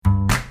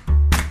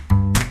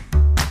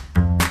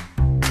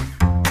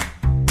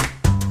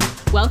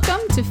Welcome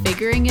to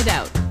Figuring It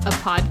Out, a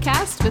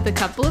podcast with a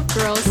couple of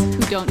girls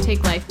who don't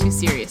take life too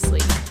seriously.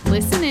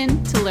 Listen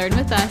in to learn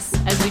with us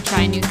as we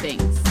try new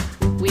things.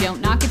 We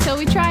don't knock it till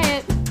we try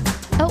it.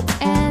 Oh,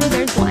 and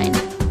there's wine.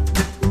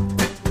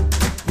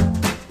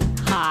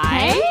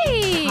 Hi.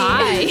 Hey.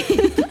 Hi.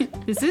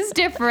 This is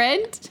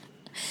different.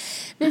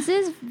 This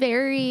is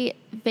very,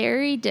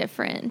 very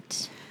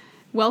different.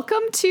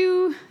 Welcome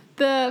to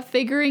the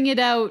Figuring It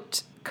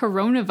Out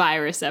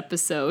coronavirus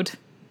episode.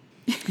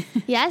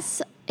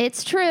 Yes,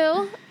 it's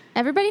true.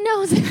 Everybody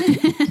knows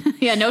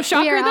it. Yeah, no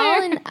shocker We are there.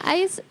 all in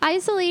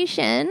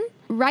isolation.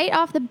 Right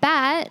off the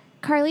bat,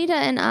 Carlita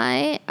and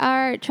I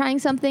are trying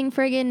something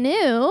friggin'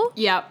 new.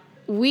 Yeah,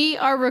 we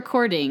are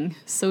recording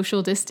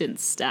social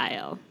distance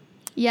style.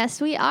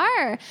 Yes, we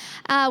are.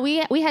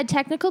 We had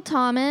Technical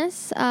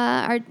Thomas,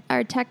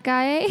 our tech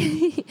guy.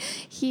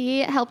 He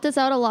helped us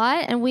out a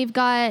lot, and we've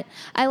got.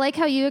 I like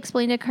how you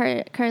explained it,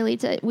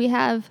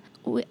 Carlita.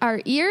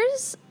 Our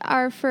ears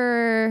are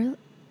for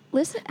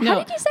listen.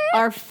 How did you say it?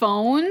 Our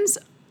phones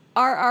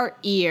are our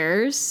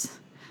ears,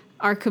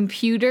 our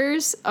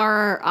computers are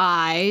our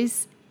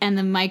eyes, and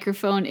the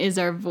microphone is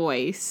our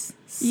voice.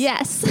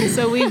 Yes.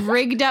 So we've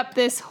rigged up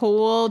this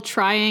whole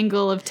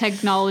triangle of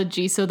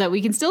technology so that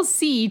we can still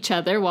see each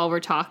other while we're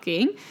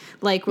talking,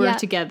 like we're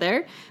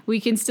together. We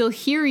can still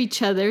hear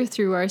each other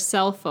through our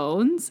cell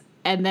phones,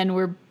 and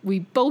then we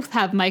both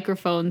have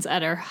microphones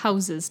at our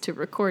houses to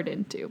record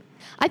into.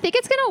 I think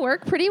it's going to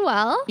work pretty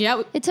well.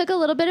 Yeah. It took a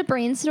little bit of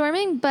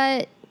brainstorming,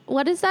 but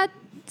what is that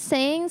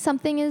saying?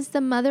 Something is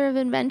the mother of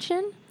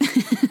invention?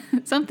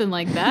 Something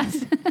like that.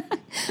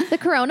 The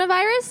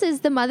coronavirus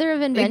is the mother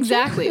of invention?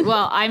 Exactly.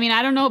 Well, I mean,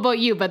 I don't know about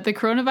you, but the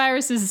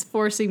coronavirus is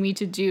forcing me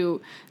to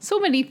do so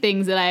many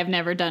things that I have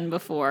never done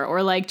before,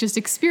 or like just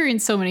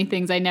experience so many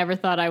things I never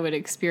thought I would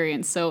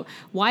experience. So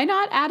why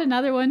not add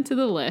another one to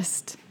the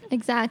list?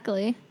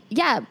 Exactly.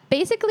 Yeah,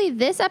 basically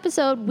this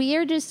episode, we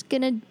are just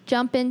going to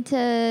jump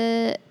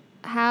into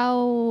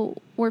how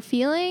we're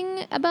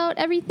feeling about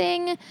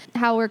everything,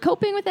 how we're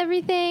coping with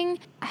everything,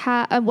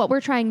 what we're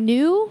trying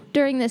new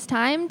during this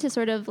time to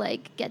sort of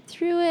like get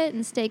through it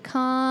and stay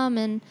calm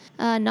and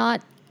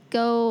not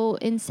go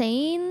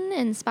insane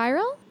and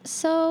spiral.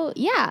 So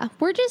yeah,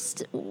 we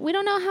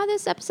don't know how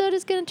this episode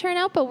is going to turn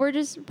out, but we're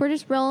just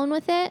rolling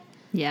with it.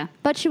 Yeah.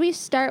 But should we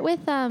start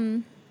with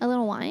a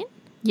little wine?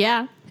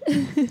 Yeah.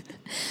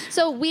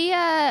 So we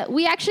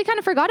actually kind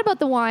of forgot about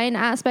the wine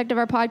aspect of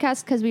our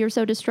podcast because we were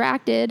so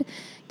distracted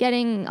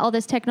getting all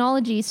this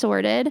technology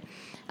sorted.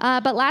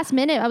 But last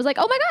minute, I was like,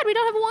 oh my God, we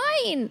don't have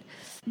wine.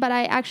 But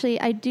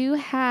I do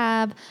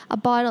have a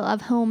bottle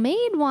of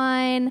homemade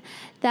wine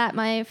that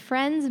my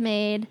friends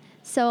made.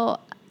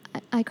 So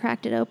I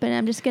cracked it open.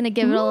 I'm just going to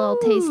give it a little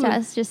taste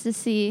test just to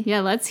see.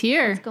 Yeah, let's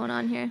hear. What's going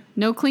on here.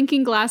 No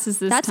clinking glasses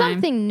this That's time.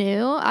 something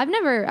new. I've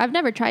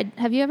never tried.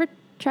 Have you ever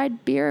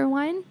tried beer or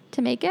wine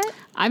to make it?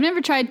 I've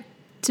never tried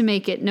to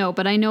make it, no,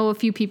 but I know a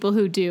few people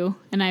who do,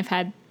 and I've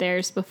had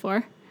theirs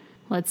before.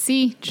 Let's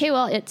see. Okay,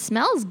 well, it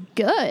smells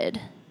good.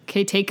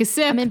 Okay, take a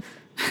sip.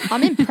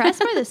 I'm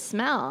impressed by the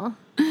smell.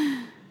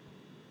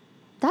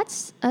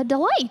 That's a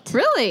delight.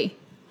 Really?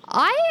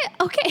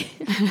 Okay.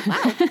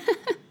 Wow.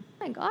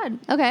 My God.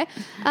 Okay.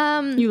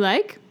 You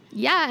like?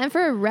 Yeah, and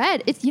for a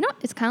red, it's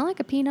kind of like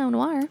a Pinot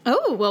Noir.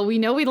 Oh, well, we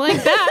know we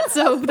like that,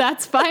 so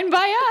that's fine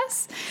by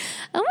us.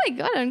 Oh my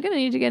God, I'm gonna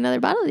need to get another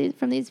bottle of these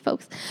from these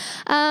folks.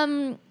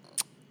 Wow.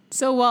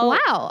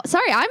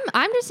 Sorry,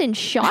 I'm just in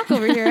shock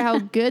over here how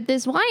good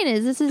this wine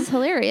is. This is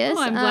hilarious.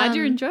 Oh, I'm glad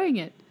you're enjoying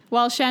it.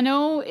 While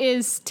Shano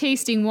is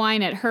tasting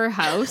wine at her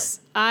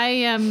house, I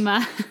am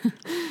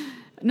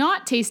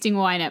not tasting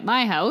wine at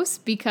my house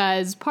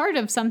because part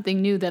of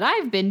something new that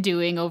I've been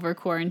doing over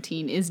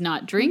quarantine is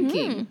not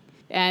drinking. Mm-hmm.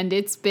 And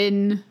it's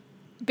been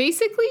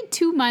basically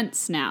 2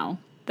 months now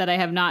that I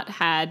have not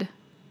had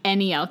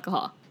any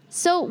alcohol.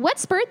 So what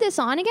spurred this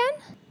on again?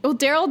 Well,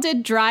 Daryl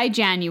did dry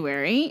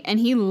January, and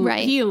he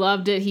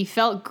loved it. He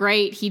felt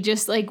great. He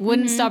just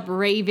wouldn't stop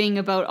raving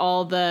about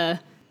all the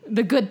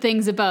good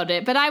things about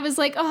it. But I was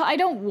like, oh, I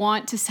don't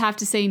want to have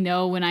to say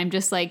no when I'm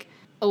just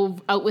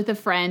out with a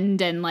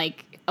friend and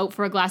out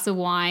for a glass of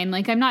wine.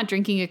 I'm not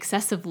drinking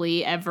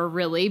excessively ever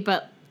really,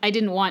 but I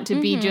didn't want to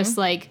be just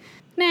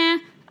nah.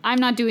 I'm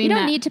not doing that. You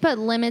don't need to put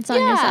limits on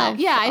yourself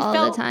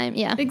all the time.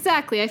 Yeah,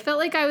 exactly. I felt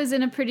like I was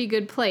in a pretty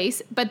good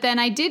place. But then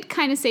I did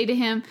kind of say to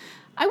him,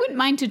 I wouldn't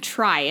mind to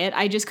try it.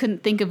 I just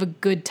couldn't think of a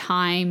good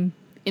time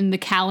in the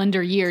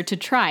calendar year to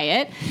try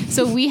it.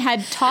 So we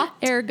had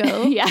talked.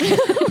 Ergo. Yeah.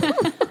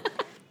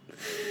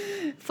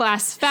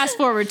 Fast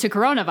forward to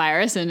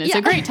coronavirus, and it's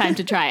a great time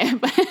to try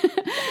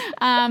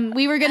it.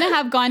 We were going to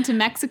have gone to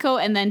Mexico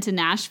and then to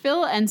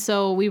Nashville. And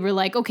so we were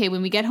like, okay,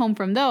 when we get home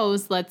from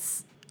those,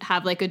 let's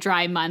have a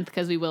dry month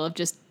because we will have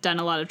just done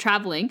a lot of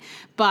traveling.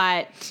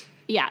 But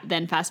yeah,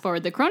 then fast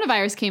forward, the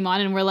coronavirus came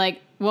on and we're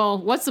like, well,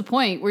 what's the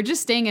point? We're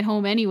just staying at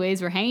home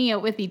anyways. We're hanging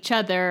out with each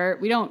other.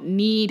 We don't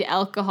need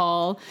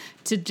alcohol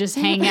to just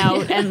hang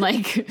out and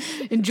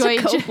enjoy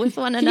to cope with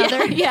one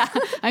another. Yeah.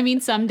 I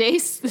mean, some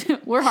days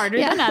we're harder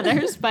than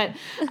others, but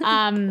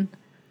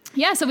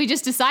yeah, so we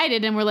just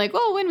decided, and we're like,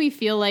 well, when we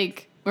feel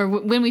like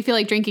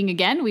drinking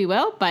again, we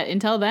will. But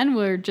until then,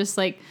 we're just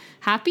like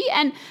happy.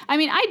 And I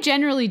mean, I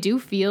generally do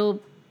feel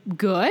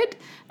good.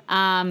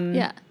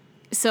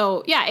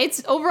 So yeah,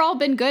 it's overall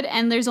been good.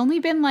 And there's only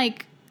been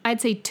like, I'd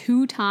say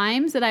 2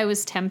 times that I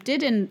was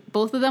tempted, and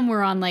both of them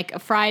were on like a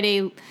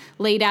Friday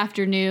late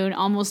afternoon,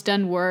 almost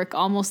done work,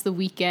 almost the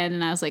weekend.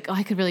 And I was like, oh,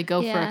 I could really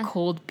go for a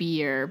cold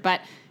beer,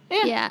 but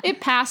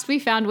it passed. We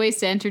found ways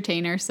to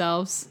entertain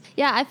ourselves.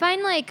 Yeah, I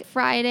find like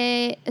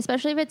Friday,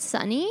 especially if it's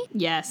sunny.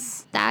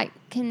 Yes. That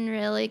can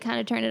really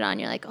kind of turn it on.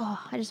 You're like, oh,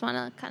 I just want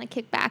to kind of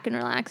kick back and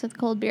relax with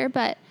cold beer.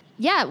 But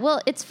yeah,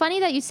 well, it's funny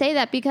that you say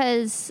that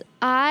because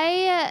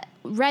I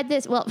read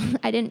this. Well,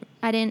 I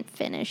didn't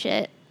finish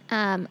it.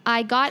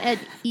 I got an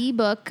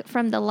ebook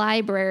from the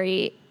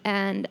library,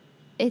 and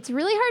it's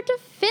really hard to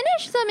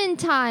finish them in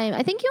time.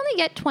 I think you only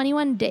get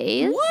 21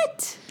 days.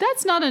 What?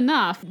 That's not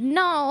enough.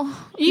 No.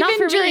 Even not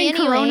for during me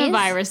anyways.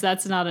 coronavirus,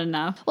 that's not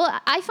enough. Well,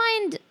 I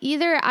find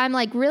either I'm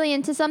like really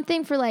into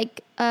something for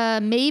like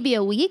maybe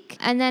a week,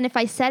 and then if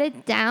I set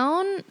it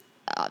down,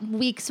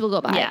 weeks will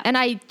go by. Yeah. And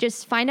I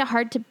just find it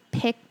hard to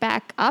pick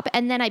back up,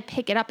 and then I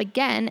pick it up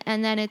again,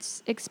 and then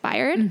it's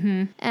expired,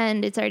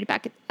 and it's already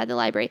back at the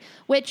library,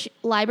 which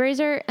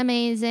libraries are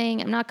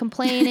amazing. I'm not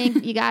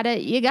complaining. you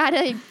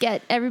gotta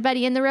get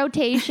everybody in the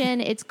rotation.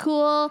 It's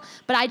cool,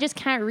 but I just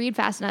can't read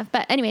fast enough.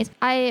 But anyways,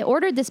 I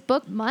ordered this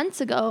book months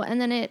ago,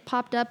 and then it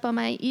popped up on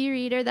my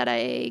e-reader that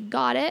I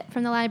got it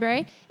from the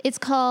library. It's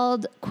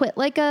called Quit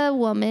Like a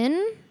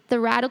Woman: The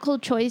Radical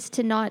Choice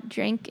to Not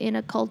Drink in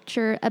a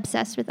Culture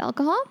Obsessed with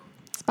Alcohol.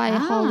 It's by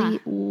Holly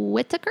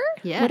Whitaker.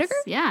 Yes, Whitaker?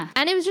 yeah.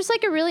 And it was just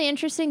like a really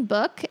interesting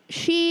book.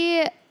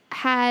 She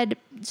had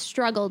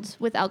struggled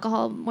with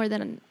alcohol more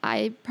than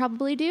I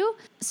probably do.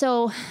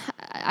 So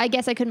I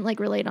guess I couldn't like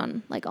relate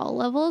on like all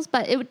levels,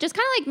 but it just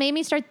kind of like made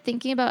me start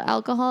thinking about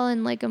alcohol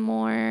in like a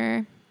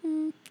more,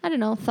 I don't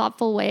know,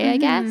 thoughtful way, I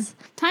guess.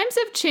 Times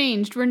have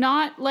changed. We're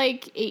not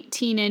like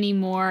 18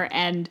 anymore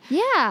and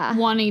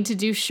wanting to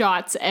do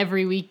shots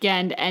every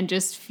weekend and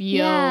just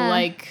feel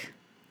like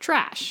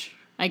trash,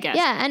 I guess.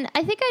 Yeah, and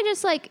I think I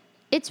just like,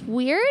 it's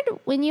weird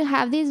when you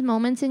have these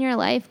moments in your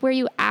life where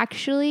you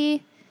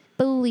actually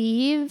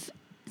believe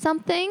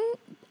something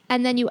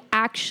and then you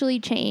actually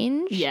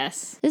change.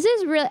 Yes. This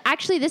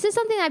is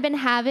something I've been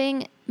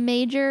having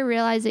major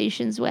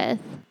realizations with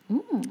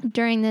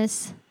during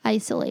this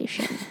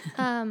isolation.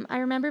 I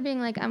remember being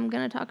like, I'm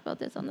going to talk about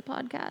this on the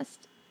podcast,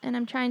 and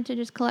I'm trying to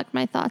just collect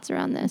my thoughts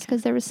around this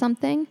because there was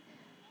something.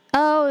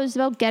 Oh, it was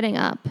about getting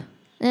up.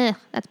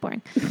 That's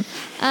boring.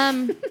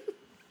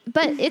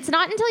 But it's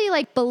not until you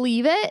like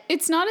believe it.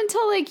 It's not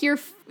until like you're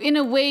in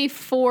a way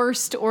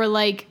forced or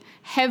like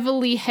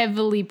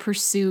heavily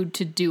pursued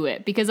to do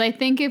it. Because I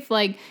think if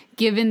like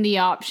given the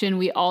option,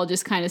 we all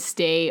just kind of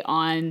stay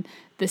on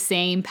the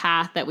same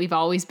path that we've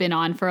always been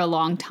on for a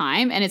long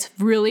time. And it's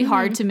really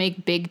hard to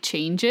make big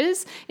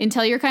changes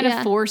until you're kind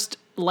of forced,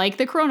 like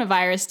the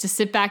coronavirus, to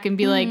sit back and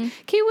be like,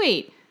 okay,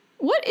 wait,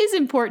 what is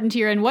important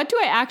here? And what do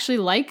I actually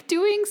like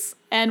doing?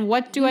 And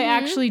what do I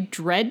actually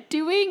dread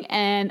doing?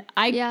 And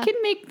I can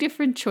make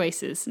different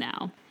choices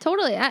now.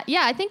 Totally.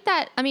 I think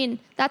that, I mean,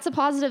 that's a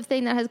positive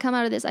thing that has come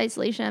out of this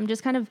isolation. I'm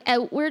just kind of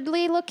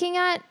outwardly looking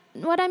at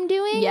what I'm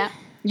doing. Yeah.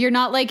 You're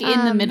not like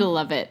in the middle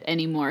of it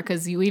anymore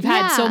because we've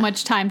had so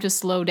much time to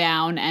slow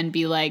down and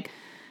be like,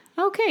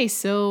 okay,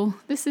 so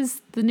this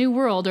is the new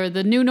world or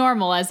the new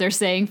normal, as they're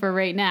saying for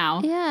right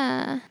now.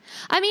 Yeah.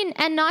 I mean,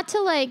 and not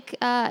to like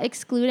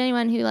exclude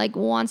anyone who like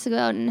wants to go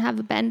out and have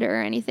a bender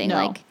or anything.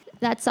 No. Like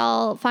that's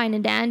all fine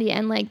and dandy.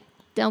 And like,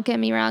 don't get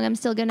me wrong, I'm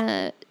still going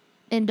to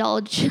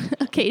indulge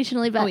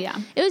occasionally, but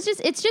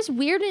it's just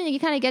weird when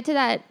you kind of get to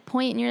that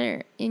point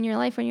in your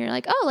life when you're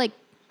like, oh, like,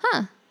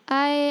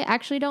 I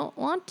actually don't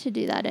want to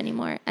do that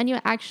anymore. And you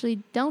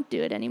actually don't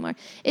do it anymore.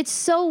 It's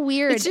so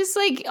weird. It's just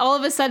like all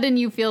of a sudden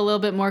you feel a little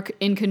bit more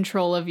in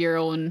control of your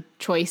own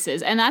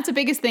choices. And that's the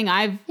biggest thing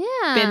I've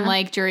been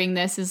like during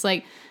this is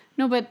like,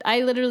 no, but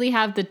I literally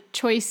have the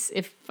choice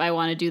if I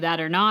want to do that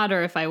or not,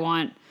 or if I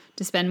want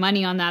to spend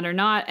money on that or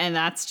not. And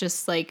that's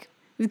just like,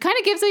 it kind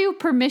of gives you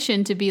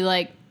permission to be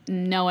like,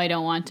 no, I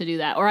don't want to do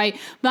that. Or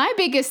my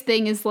biggest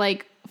thing is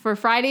like for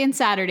Friday and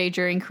Saturday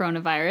during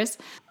coronavirus,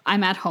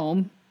 I'm at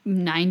home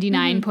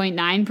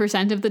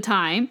 99.9% of the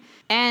time.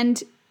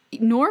 And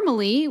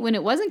normally when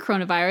it wasn't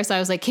coronavirus, I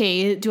was like,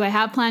 hey, do I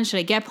have plans? Should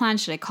I get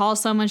plans? Should I call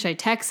someone? Should I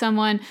text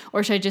someone?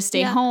 Or should I just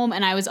stay home?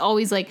 And I was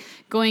always like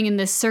going in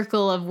this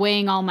circle of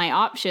weighing all my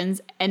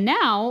options. And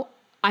now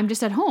I'm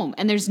just at home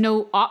and there's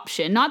no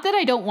option. Not that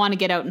I don't want to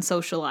get out and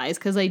socialize,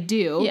 because I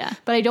do,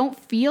 but I don't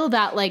feel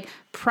that like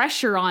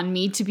pressure on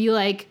me to be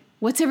like,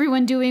 what's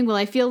everyone doing? Will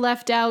I feel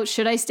left out?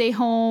 Should I stay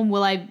home?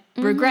 Will I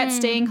regret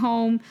staying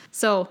home?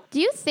 So do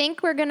you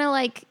think we're gonna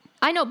like,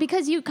 I know,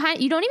 because you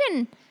don't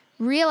even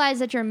realize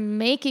that you're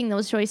making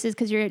those choices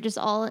because you're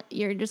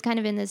just kind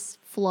of in this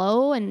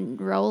flow and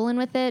rolling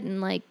with it,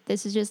 and like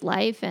this is just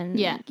life, and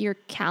your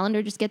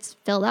calendar just gets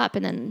filled up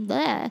and then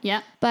bleh.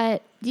 Yeah.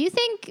 But do you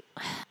think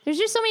there's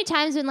just so many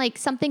times when like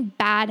something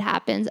bad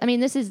happens? I mean,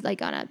 this is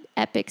like on an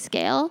epic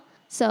scale.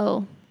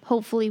 So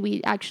hopefully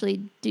we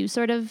actually do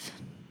sort of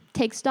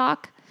take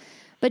stock.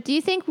 But do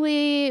you think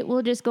we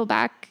will just go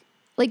back?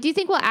 Like, do you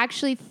think we'll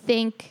actually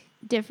think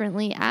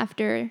differently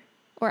after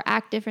or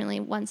act differently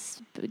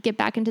once we get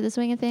back into the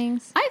swing of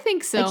things? I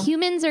think so. Like,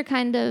 humans are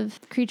kind of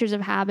creatures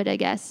of habit, I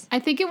guess. I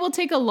think it will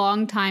take a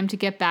long time to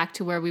get back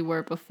to where we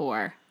were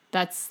before.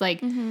 That's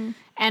like,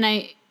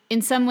 and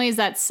in some ways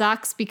that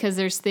sucks because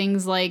there's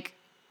things like,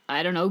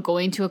 I don't know,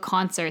 going to a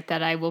concert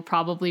that I will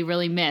probably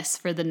really miss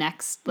for the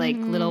next like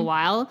little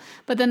while.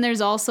 But then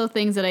there's also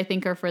things that I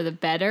think are for the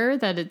better,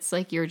 that it's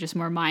like you're just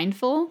more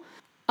mindful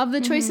of the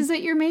choices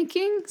that you're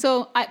making.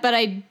 So,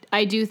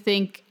 I do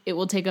think it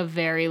will take a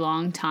very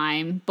long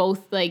time, both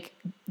like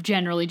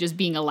generally just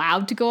being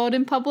allowed to go out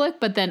in public,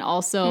 but then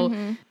also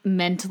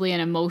mentally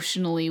and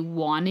emotionally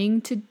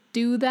wanting to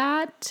do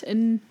that.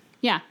 And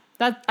yeah,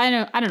 that I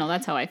don't know.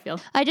 That's how I feel.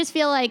 I just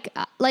feel like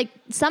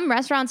some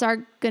restaurants are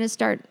going to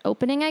start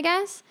opening, I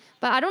guess,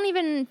 but I don't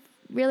even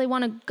really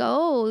want to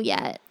go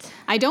yet.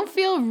 I don't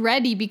feel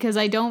ready because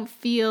I don't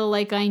feel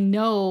like I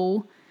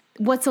know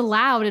what's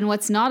allowed and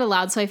what's not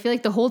allowed. So I feel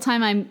like the whole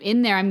time I'm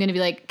in there, I'm going to be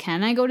like,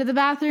 can I go to the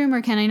bathroom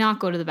or can I not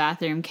go to the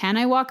bathroom? Can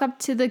I walk up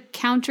to the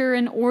counter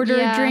and order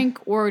a drink,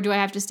 or do I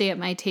have to stay at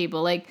my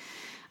table? Like,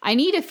 I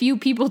need a few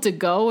people to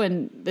go,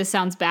 and this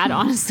sounds bad,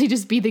 honestly,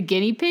 just be the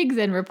guinea pigs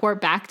and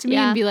report back to me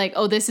and be like,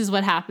 oh, this is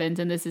what happens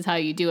and this is how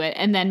you do it.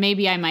 And then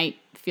maybe I might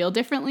feel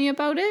differently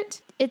about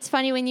it. It's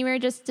funny when you were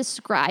just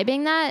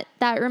describing that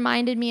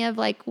reminded me of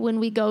like when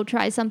we go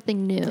try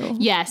something new.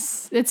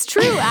 Yes, it's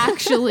true,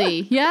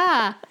 actually.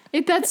 Yeah.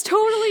 That's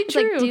totally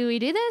true. Like, do we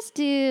do this?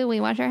 Do we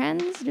wash our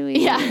hands? Do we?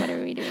 Yeah. What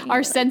are we doing?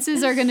 Our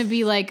senses are going to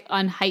be like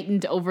on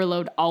heightened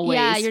overload always.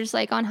 Yeah, you're just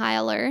like on high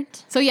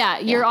alert. So yeah,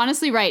 you're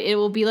honestly right. It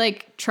will be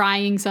like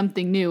trying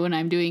something new, and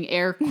I'm doing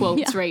air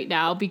quotes right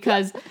now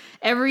because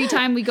every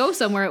time we go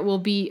somewhere, it will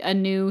be a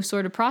new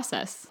sort of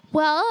process.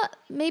 Well,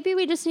 maybe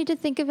we just need to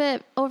think of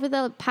it over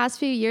the past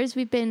few years.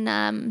 We've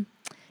been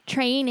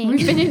training.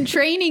 We've been in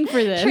training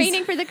for this.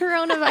 Training for the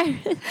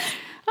coronavirus.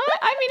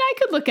 I mean, I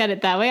could look at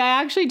it that way.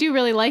 I actually do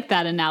really like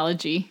that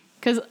analogy.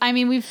 Because, I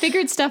mean, we've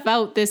figured stuff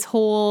out this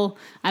whole,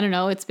 I don't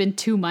know, it's been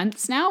 2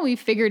 months now. We've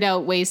figured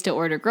out ways to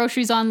order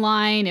groceries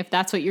online, if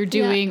that's what you're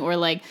doing, or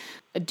like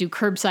do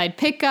curbside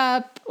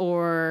pickup,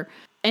 or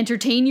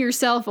entertain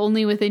yourself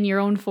only within your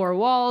own four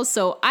walls.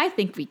 So I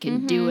think we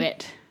can do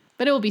it.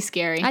 But it will be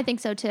scary. I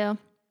think so, too.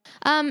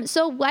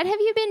 So what have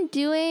you been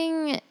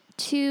doing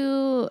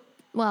to,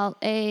 well,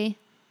 I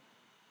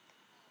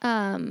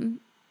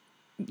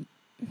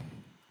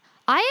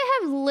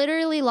have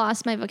literally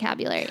lost my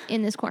vocabulary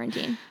in this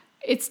quarantine.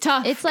 It's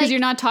tough because you're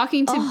not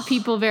talking to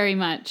people very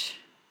much.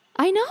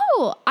 I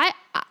know. I'm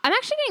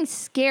actually getting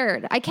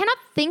scared. I cannot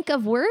think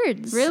of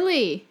words.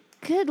 Really?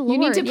 Good Lord. You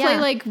need to play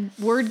like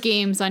word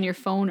games on your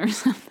phone or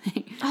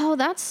something. Oh,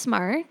 that's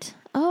smart.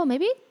 Oh,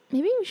 maybe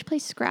we should play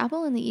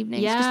Scrabble in the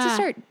evenings just to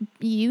start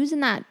using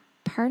that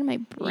part of my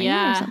brain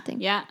or something.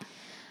 Yeah.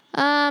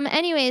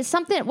 Anyways,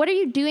 what are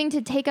you doing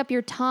to take up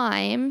your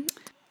time?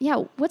 Yeah,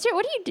 what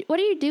are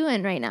you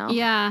doing right now?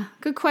 Yeah,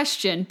 good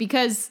question.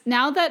 Because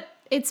now that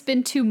it's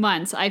been 2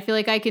 months, I feel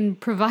like I can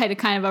provide a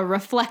kind of a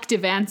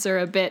reflective answer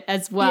a bit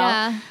as well.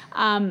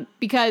 Yeah.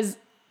 Because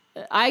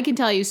I can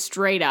tell you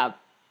straight up,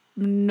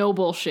 no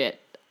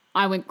bullshit,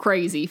 I went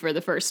crazy for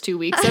the first 2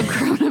 weeks of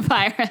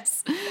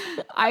coronavirus.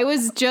 I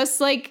was just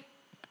like,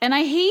 and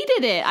I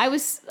hated it. I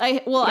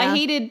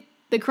hated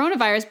the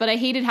coronavirus, but I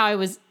hated how I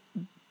was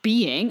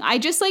being. I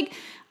just like...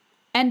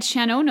 And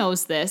Shano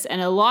knows this,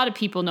 and a lot of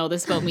people know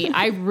this about me.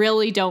 I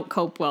really don't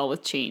cope well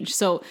with change.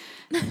 So,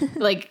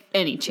 like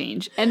any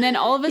change. And then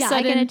all of a sudden...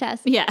 I can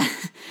attest. Yeah.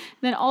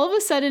 Then all of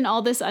a sudden,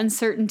 all this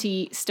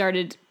uncertainty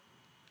started...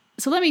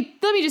 So let me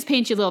just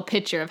paint you a little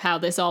picture of how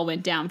this all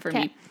went down for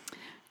me.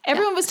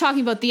 Everyone was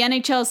talking about the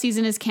NHL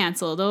season is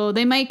canceled. Oh,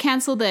 they might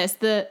cancel this.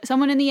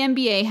 Someone in the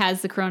NBA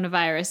has the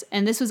coronavirus.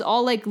 And this was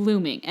all like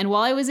looming. And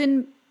while I was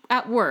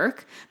at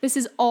work, this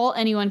is all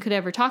anyone could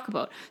ever talk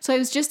about. So I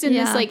was just in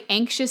this like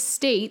anxious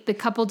state the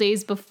couple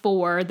days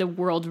before the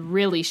world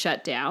really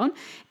shut down.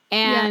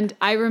 And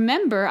I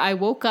remember I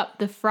woke up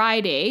the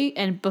Friday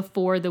and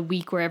before the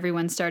week where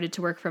everyone started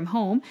to work from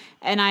home.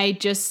 And I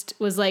just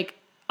was like,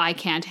 I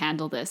can't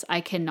handle this.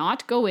 I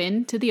cannot go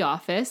into the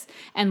office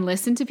and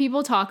listen to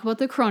people talk about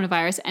the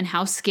coronavirus and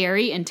how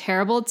scary and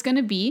terrible it's going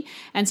to be.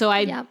 And so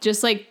I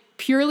just like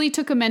purely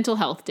took a mental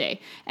health day,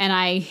 and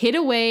I hid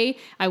away.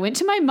 I went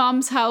to my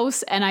mom's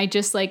house and I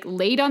just like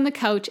laid on the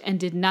couch and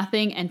did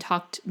nothing and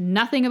talked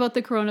nothing about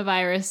the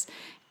coronavirus.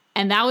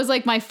 And that was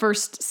like my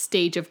first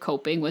stage of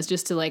coping, was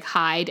just to like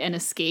hide and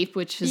escape,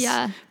 which is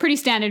pretty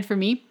standard for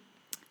me.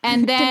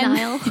 And then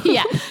denial.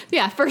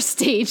 First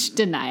stage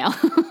denial.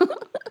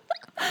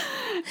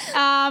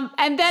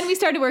 And then we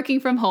started working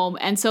from home.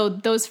 And so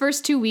those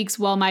first 2 weeks,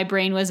 while my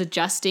brain was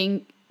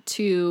adjusting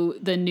to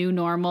the new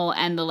normal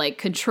and the like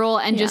control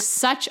and just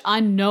such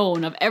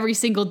unknown of every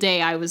single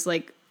day, I was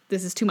like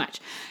this is too much.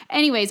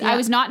 Anyways, I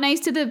was not nice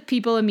to the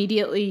people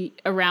immediately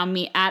around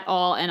me at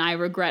all. And I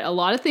regret a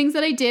lot of things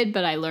that I did,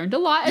 but I learned a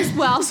lot as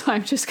well. So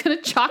I'm just going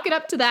to chalk it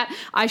up to that.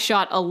 I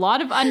shot a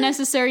lot of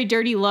unnecessary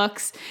dirty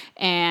looks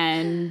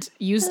and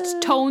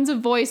used tones of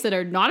voice that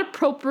are not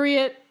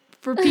appropriate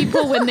for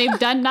people when they've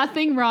done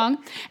nothing wrong.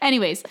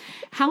 Anyways,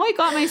 how I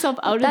got myself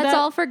out of that. That's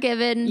all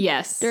forgiven.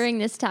 Yes. During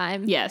this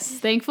time. Yes.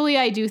 Thankfully,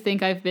 I do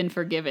think I've been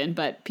forgiven,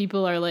 but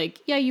people are like,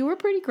 yeah, you were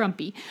pretty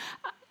grumpy.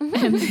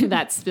 And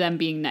that's them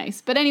being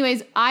nice. But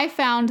anyways, I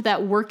found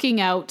that working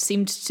out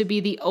seemed to be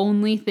the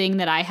only thing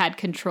that I had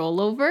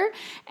control over.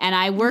 And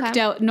I worked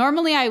out,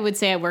 normally I would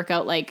say I work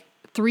out like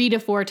 3 to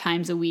 4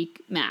 times a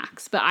week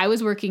max, but I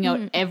was working out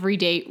every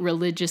day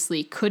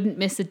religiously, couldn't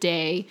miss a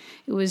day.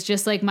 It was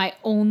just like my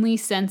only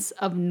sense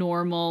of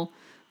normal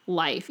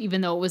life,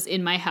 even though it was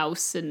in my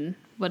house and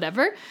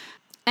whatever.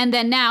 And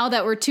then now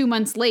that we're 2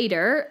 months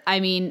later, I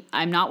mean,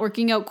 I'm not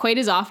working out quite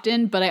as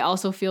often, but I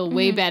also feel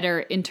way better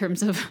in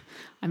terms of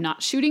I'm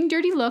not shooting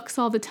dirty looks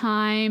all the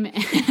time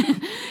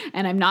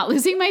and I'm not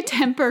losing my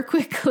temper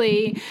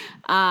quickly.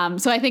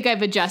 So I think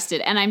I've adjusted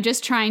and I'm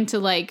just trying to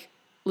like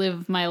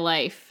live my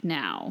life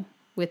now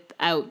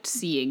without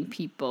seeing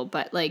people,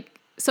 but like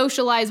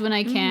socialize when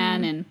I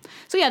can. And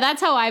so, yeah,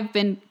 that's how I've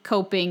been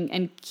coping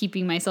and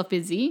keeping myself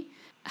busy.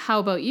 How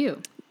about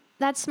you?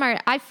 That's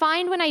smart. I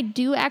find when I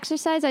do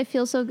exercise, I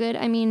feel so good.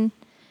 I mean,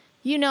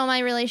 you know, my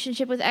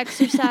relationship with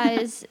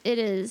exercise, it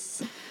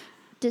is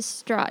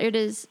distraught. It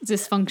is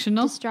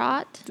dysfunctional.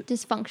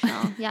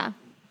 Dysfunctional. Yeah.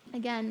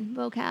 Again,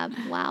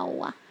 vocab.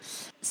 Wow.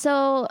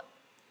 So,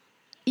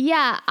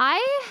 yeah,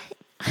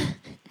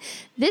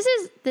 this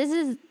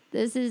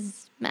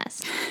is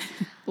messed.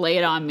 Lay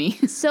it on me.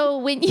 So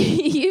when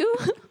you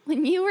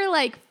were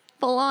like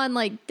full on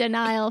like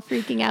denial,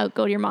 freaking out,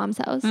 go to your mom's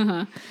house.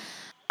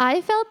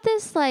 I felt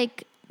this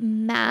like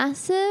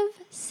massive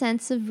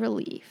sense of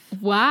relief.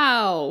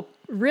 Wow.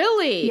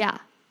 Really? Yeah.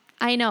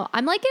 I know.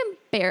 I'm like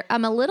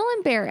I'm a little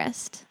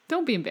embarrassed.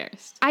 Don't be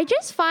embarrassed. I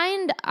just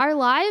find our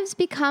lives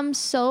become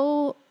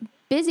so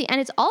busy and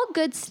it's all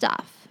good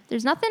stuff.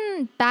 There's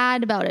nothing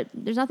bad about it.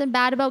 There's nothing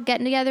bad about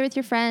getting together with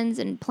your friends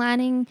and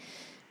planning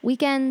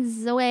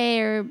weekends away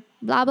or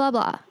blah, blah,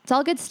 blah. It's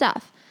all good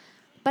stuff.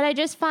 But I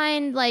just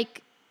find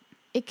like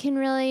it can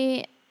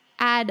really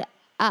add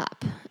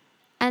up.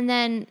 And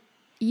then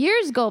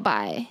years go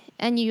by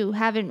and you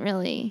haven't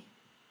really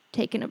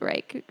taken a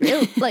break.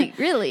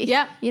 Really.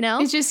 Yeah. You know?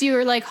 It's just you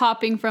were like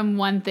hopping from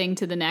one thing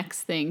to the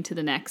next thing to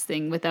the next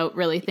thing without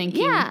really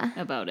thinking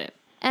about it.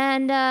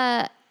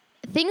 And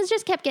things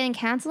just kept getting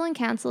canceled and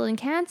canceled and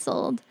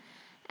canceled.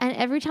 And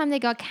every time they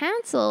got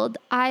canceled,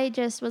 I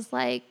just was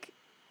like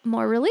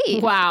more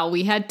relieved. Wow.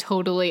 We had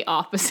totally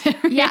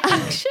opposite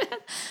reaction.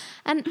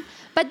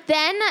 But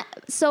then,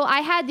 so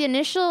I had the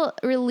initial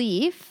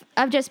relief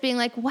of just being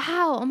like,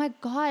 wow, oh my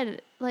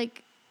God,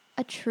 like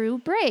a true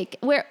break.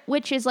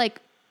 Which is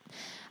like,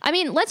 I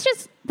mean,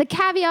 the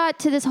caveat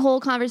to this whole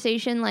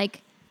conversation,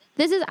 like,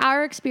 this is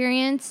our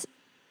experience.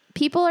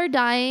 People are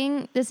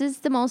dying. This is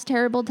the most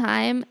terrible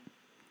time.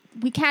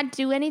 We can't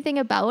do anything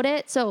about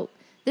it. So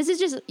this is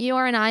just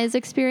your and I's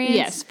experience.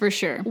 Yes, for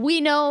sure.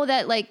 We know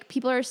that like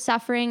people are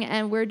suffering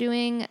and we're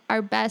doing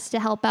our best to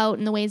help out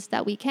in the ways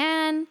that we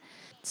can.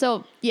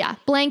 So yeah,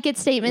 blanket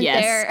statement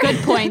there.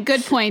 Yes,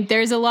 good point.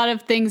 There's a lot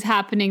of things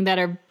happening that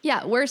are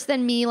worse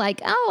than me.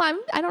 Like, I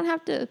don't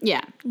have to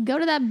go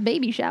to that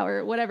baby shower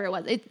or whatever it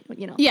was.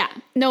 Yeah,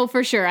 no,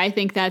 for sure. I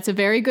think that's a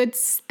very good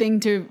thing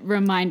to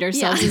remind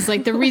ourselves. Is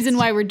like the reason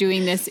why we're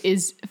doing this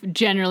is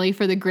generally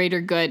for the greater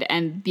good.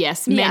 And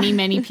yes,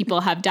 many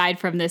people have died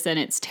from this, and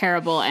it's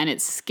terrible and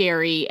it's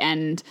scary,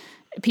 and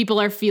people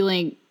are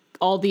feeling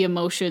all the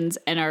emotions,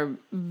 and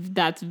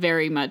that's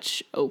very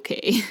much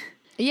okay.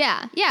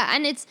 Yeah.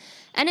 And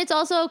it's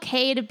also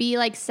okay to be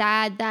like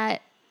sad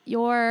that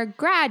your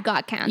grad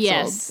got canceled.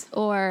 Yes.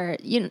 Or,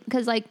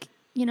 because like,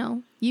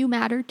 you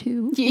matter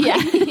too. Yeah.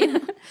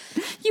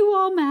 You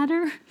all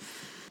matter.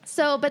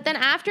 So, but then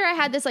after I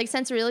had this like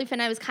sense of relief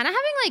and I was kind of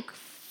having like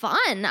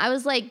fun. I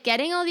was like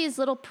getting all these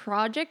little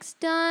projects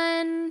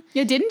done.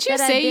 Yeah, didn't you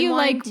say you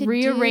like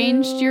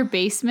rearranged your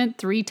basement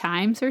 3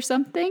 times or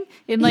something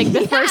in like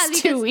the first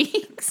 2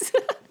 weeks?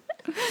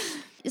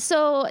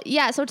 So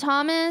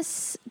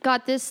Thomas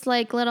got this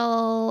like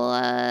little,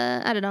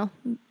 I don't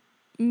know,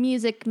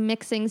 music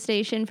mixing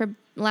station for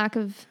lack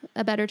of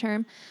a better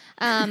term.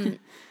 And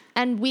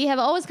we have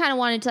always kind of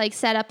wanted to like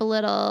set up a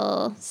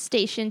little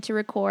station to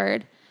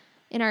record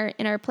in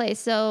our place.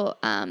 So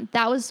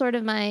that was sort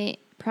of my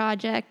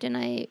project, and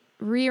I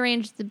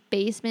rearranged the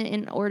basement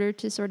in order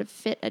to sort of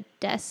fit a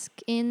desk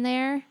in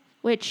there,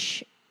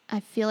 which I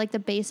feel like the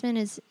basement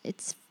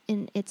it's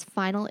in its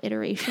final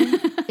iteration.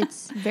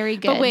 It's very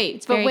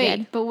good.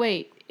 But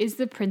wait. Is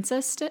the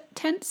princess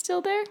tent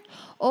still there?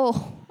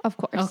 Oh, of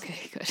course.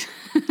 Okay, good.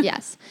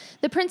 Yes.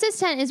 The princess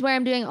tent is where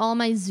I'm doing all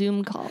my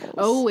Zoom calls.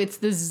 Oh, it's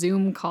the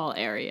Zoom call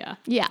area.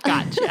 Yeah.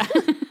 Gotcha.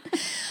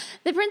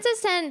 The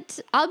princess tent,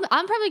 I'm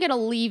probably going to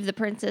leave the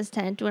princess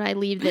tent when I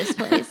leave this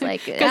place.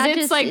 Like, because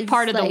it's like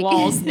part of the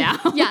walls now.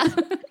 Yeah.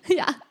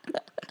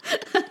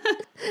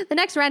 The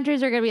next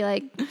renters are going to be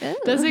like,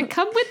 does it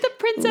come with the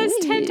princess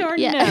tent or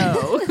Yeah.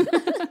 no?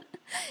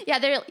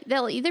 Yeah,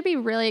 they'll either be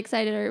really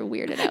excited or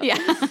weirded out. Yeah.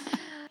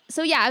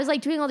 So yeah, I was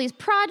like doing all these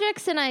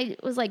projects and I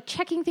was like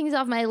checking things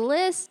off my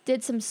list,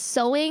 did some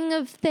sewing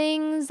of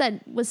things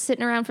that was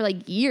sitting around for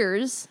like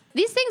years.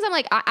 These things I'm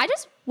like, I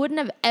just wouldn't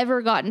have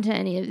ever gotten to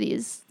any of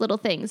these little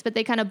things, but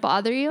they kind of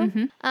bother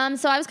you.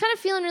 So I was kind of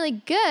feeling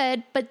really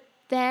good, but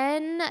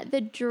then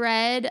the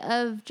dread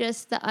of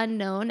just the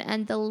unknown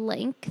and the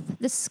length,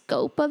 the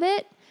scope of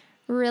it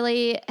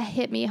really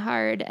hit me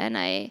hard, and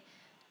I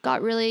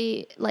got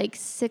really like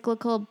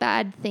cyclical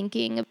bad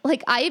thinking.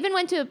 Like I even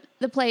went to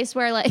the place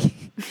where like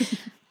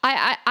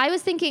I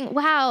was thinking,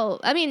 wow,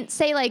 I mean,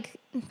 say like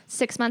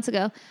 6 months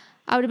ago,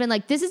 I would have been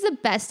like, this is the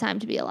best time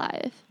to be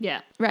alive.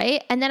 Yeah.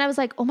 Right? And then I was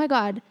like, oh my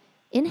God,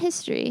 in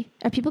history,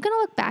 are people going to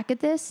look back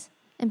at this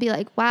and be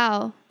like,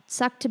 wow, it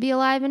sucked to be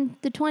alive in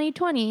the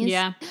 2020s?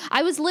 Yeah.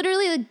 I was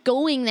literally like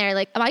going there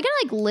like, am I going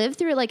to like live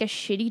through like a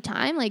shitty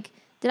time? Like,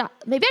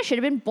 maybe I should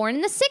have been born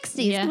in the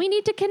 60s. Yeah. We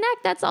need to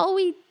connect. That's all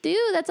we do.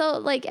 That's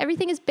all, like,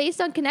 everything is based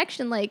on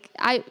connection. Like,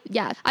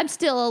 I'm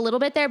still a little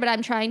bit there, but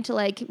I'm trying to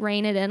like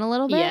rein it in a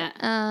little bit. Yeah.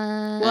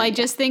 Well, I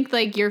just think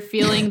like you're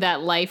feeling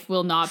that life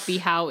will not be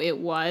how it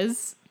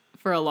was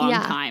for a long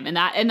time. And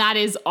that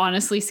is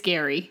honestly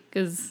scary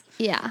because.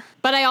 Yeah.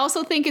 But I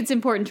also think it's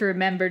important to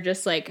remember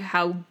just like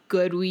how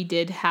good we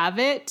did have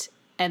it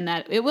and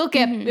that it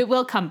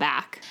will come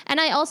back.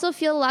 And I also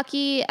feel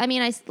lucky. I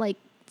mean, I like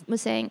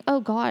was saying, oh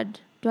God,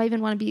 do I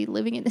even want to be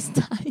living in this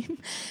time?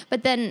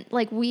 But then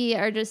like we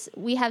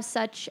have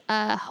such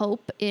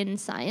hope in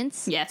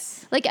science.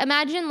 Yes. Like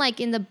imagine like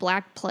in the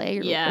Black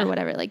Plague or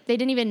whatever, like they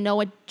didn't even know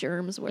what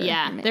germs were.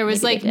 Yeah. There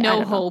was like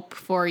no hope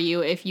for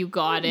you if you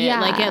got it.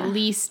 Yeah. Like at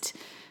least,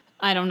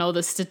 I don't know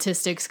the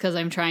statistics because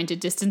I'm trying to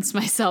distance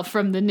myself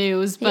from the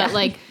news, but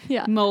like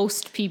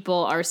most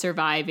people are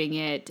surviving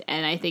it.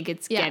 And I think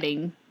it's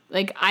getting...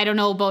 Like, I don't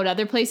know about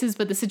other places,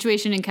 but the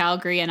situation in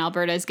Calgary and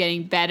Alberta is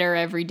getting better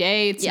every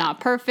day. It's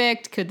not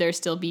perfect. Could there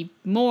still be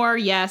more?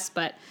 Yes,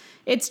 but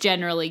it's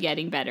generally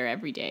getting better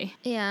every day.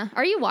 Yeah.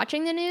 Are you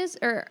watching the news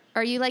or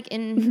are you like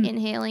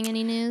inhaling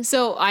any news?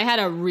 So I had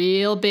a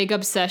real big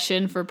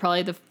obsession for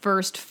probably the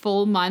first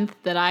full month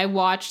that I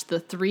watched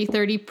the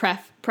 3:30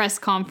 press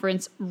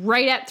conference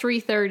right at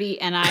 3:30,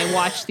 and I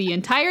watched the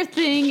entire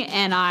thing,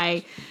 and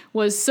I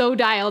was so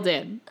dialed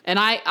in. And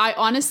I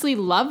honestly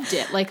loved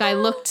it. Like, I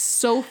looked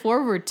so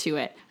forward to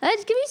it.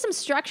 Let's give you some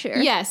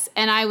structure. Yes.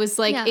 And I was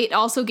like, it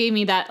also gave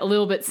me that a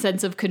little bit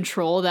sense of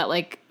control that,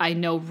 like, I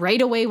know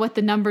right away what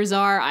the numbers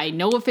are. I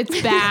know if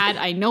it's bad.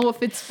 I know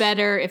if it's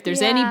better. If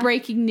there's any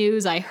breaking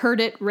news, I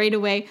heard it right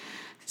away.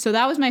 So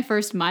that was my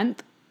first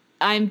month.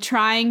 I'm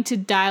trying to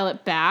dial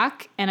it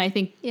back, and I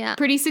think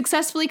pretty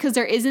successfully because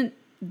there isn't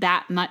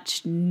that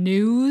much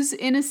news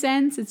in a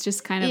sense. It's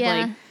just kind of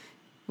like,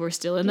 we're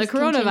still in just the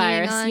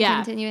coronavirus.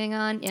 Continuing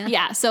on.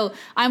 Yeah. So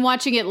I'm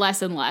watching it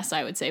less and less,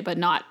 I would say,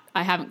 but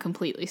I haven't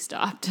completely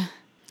stopped.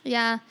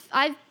 Yeah.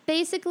 I've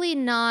basically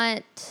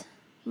not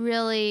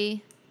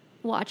really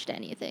watched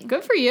anything.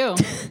 Good for you.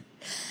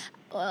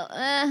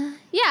 Well,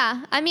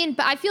 yeah. I mean,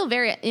 but I feel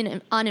very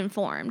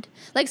uninformed.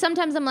 Like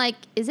sometimes I'm like,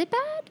 is it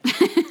bad?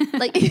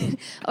 Like,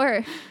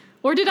 or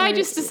did I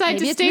just decide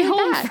to stay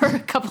home for a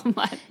couple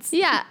months?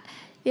 Yeah.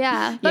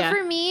 Yeah. But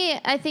for me,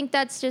 I think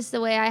that's just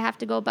the way I have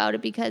to go about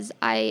it because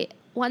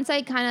once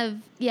I kind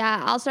of,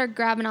 I'll start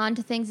grabbing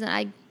onto things and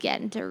I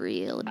get into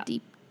real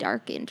deep,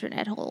 dark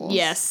internet holes.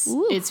 Yes.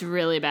 Ooh. It's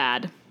really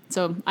bad.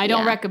 So I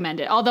don't recommend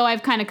it, although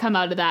I've kind of come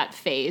out of that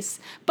phase.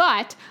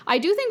 But I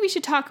do think we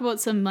should talk about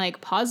some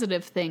like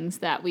positive things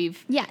that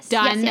we've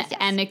done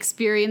and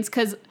experienced.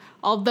 Because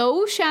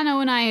although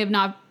Shano and I have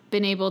not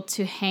been able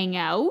to hang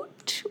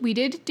out, we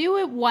did do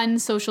it one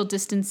social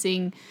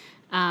distancing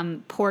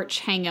porch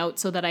hangout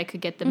so that I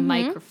could get the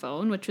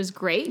microphone, which was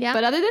great. Yep.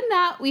 But other than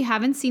that, we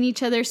haven't seen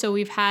each other. So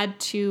we've had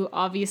to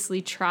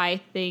obviously try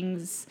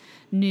things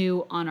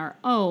new on our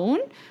own,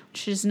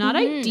 which is not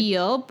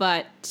ideal,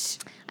 but...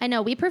 I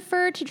know, we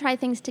prefer to try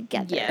things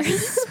together.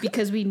 Yes,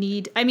 because we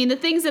need... I mean, the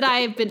things that I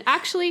have been...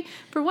 Actually,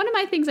 for one of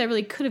my things, I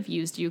really could have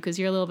used you because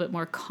you're a little bit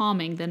more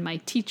calming than my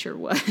teacher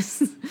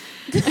was.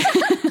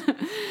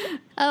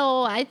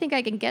 Oh, I think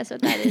I can guess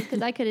what that is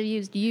because I could have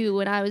used you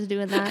when I was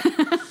doing that.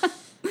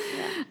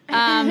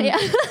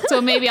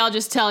 So maybe I'll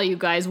just tell you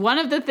guys, one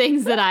of the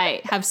things that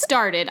I have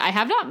started, I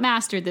have not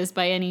mastered this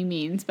by any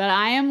means, but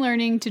I am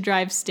learning to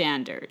drive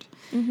standard.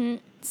 Mm-hmm.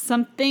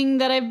 Something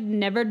that I've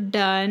never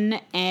done,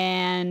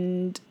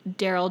 and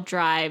Daryl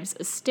drives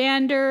a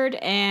standard,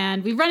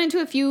 and we've run into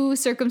a few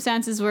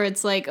circumstances where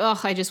it's like, oh,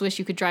 I just wish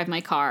you could drive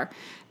my car.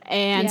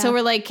 And so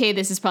we're like, okay,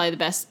 this is probably the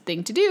best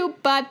thing to do,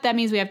 but that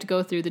means we have to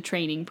go through the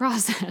training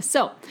process.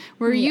 So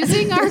we're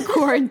using our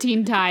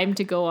quarantine time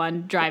to go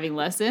on driving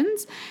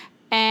lessons.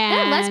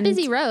 And less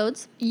busy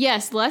roads.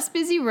 Yes, less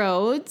busy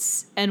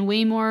roads and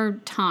way more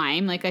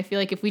time. Like, I feel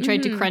like if we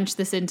tried to crunch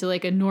this into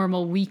like a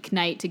normal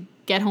weeknight to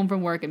get home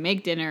from work and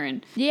make dinner.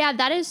 And Yeah,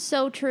 that is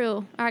so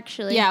true,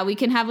 actually. yeah, we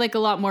can have like a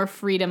lot more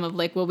freedom of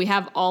like, well, we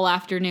have all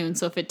afternoon.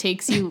 So if it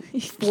takes you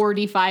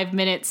 45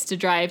 minutes to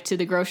drive to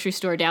the grocery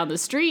store down the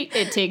street,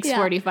 it takes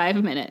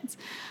 45 minutes.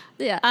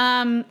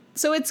 Yeah.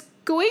 So it's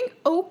going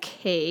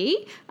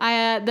okay.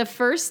 The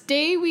first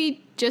day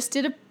we just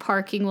did a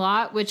parking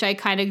lot, which I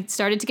kind of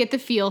started to get the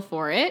feel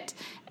for it.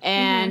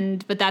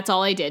 And, but that's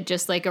all I did,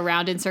 just like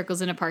around in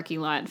circles in a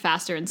parking lot,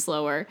 faster and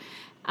slower.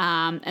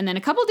 And then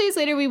a couple days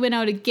later we went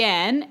out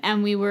again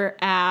and we were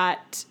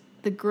at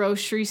the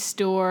grocery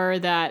store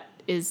that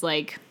is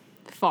like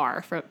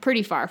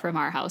pretty far from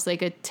our house,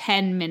 like a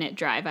 10-minute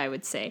drive, I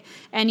would say.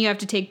 And you have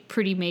to take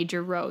pretty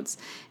major roads.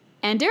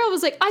 And Daryl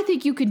was like, I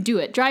think you can do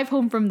it. Drive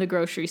home from the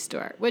grocery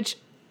store, which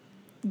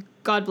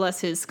God bless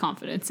his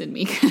confidence in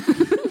me.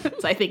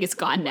 So I think it's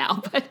gone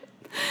now. But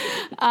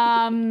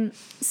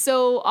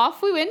so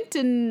off we went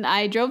and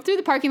I drove through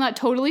the parking lot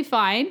totally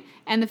fine.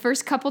 And the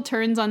first couple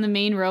turns on the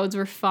main roads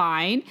were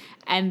fine.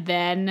 And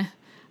then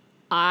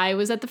I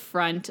was at the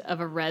front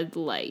of a red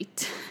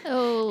light.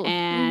 Oh.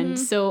 And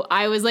so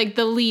I was like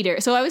the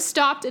leader. So I was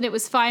stopped and it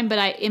was fine.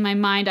 But in my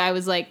mind, I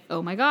was like,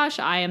 oh my gosh,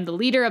 I am the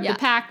leader of the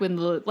pack. When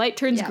the light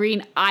turns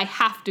green, I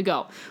have to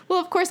go. Well,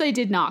 of course I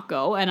did not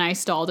go. And I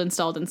stalled and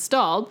stalled and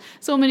stalled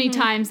so many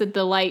times that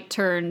the light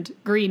turned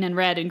green and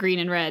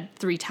red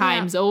 3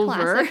 times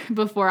over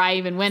before I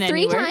even went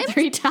anywhere.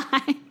 3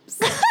 times.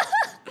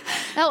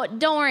 Oh,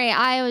 don't worry.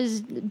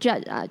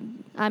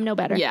 I'm no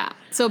better. Yeah.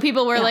 So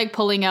people were like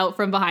pulling out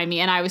from behind me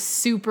and I was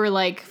super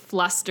like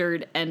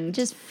flustered and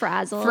just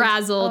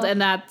frazzled. And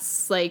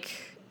that's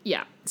like,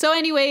 yeah. So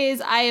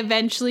anyways, I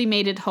eventually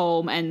made it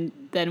home and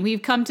then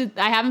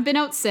I haven't been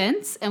out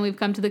since and we've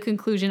come to the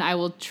conclusion I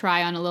will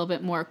try on a little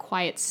bit more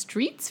quiet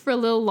streets for a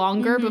little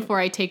longer before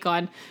I take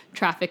on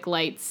traffic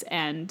lights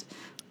and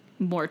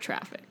more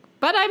traffic.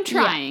 But I'm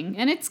trying,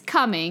 and it's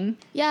coming.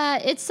 Yeah,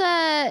 it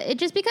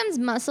just becomes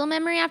muscle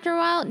memory after a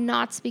while,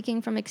 not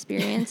speaking from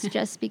experience,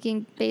 just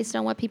speaking based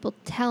on what people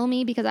tell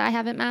me because I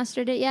haven't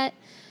mastered it yet.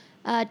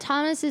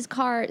 Thomas's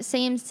car,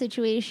 same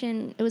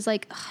situation. It was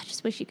like, I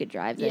just wish you could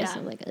drive this. Yeah.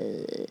 I'm like,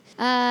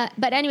 ugh.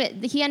 But anyway,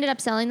 he ended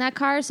up selling that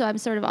car, so I'm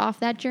sort of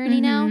off that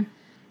journey now.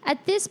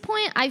 At this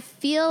point, I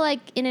feel like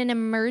in an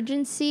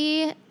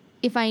emergency,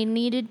 if I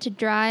needed to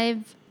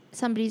drive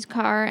somebody's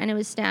car and it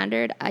was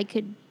standard, I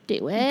could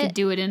do it. You could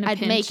do it in a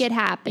pinch. I'd make it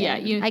happen.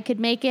 Yeah, I could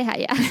make it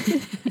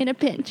in a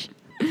pinch.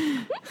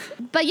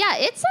 But yeah,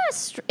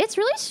 it's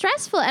really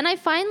stressful, and I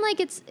find like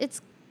it's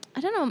I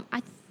don't know.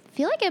 I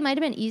feel like it might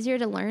have been easier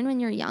to learn when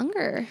you're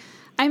younger.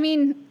 I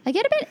mean, I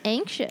get a bit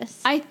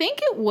anxious. I think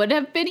it would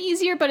have been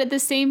easier, but at the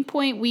same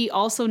point, we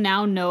also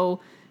now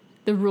know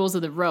the rules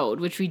of the road,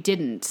 which we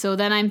didn't. So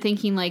then I'm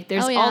thinking like,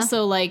 there's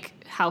also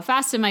like, how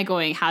fast am I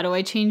going? How do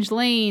I change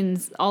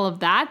lanes? All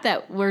of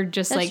that we're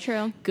just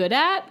good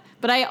at.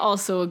 But I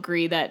also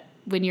agree that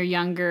when you're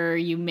younger,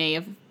 you may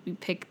have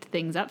picked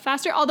things up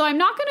faster. Although I'm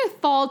not going to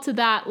fall to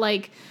that,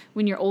 like,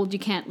 when you're old, you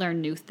can't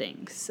learn new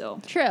things. So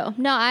true.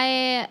 No,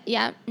 I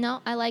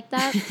like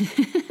that.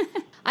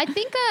 I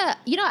think,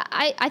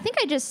 I think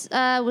I just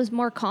was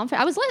more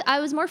confident. I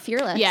was more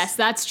fearless. Yes,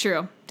 that's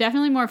true.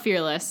 Definitely more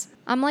fearless.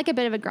 I'm like a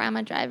bit of a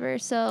grandma driver,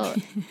 so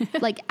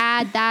like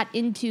add that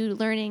into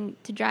learning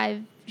to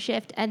drive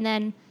shift, and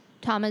then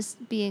Thomas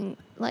being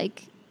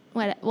like,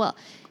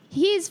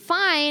 he's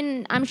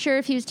fine, I'm sure,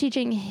 if he was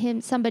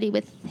teaching somebody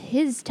with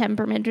his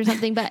temperament or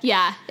something, but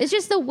yeah, it's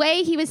just the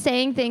way he was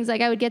saying things,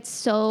 like I would get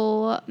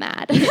so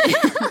mad.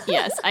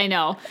 Yes, I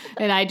know.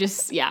 And I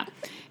just,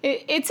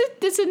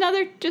 it's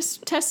another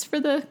just test for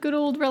the good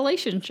old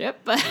relationship,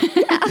 but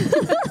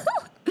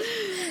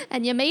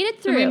and you made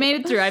it through. We made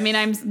it through. I mean,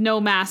 I'm no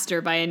master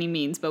by any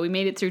means, but we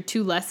made it through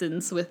 2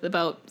 lessons with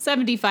about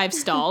 75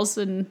 stalls,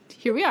 and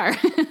here we are.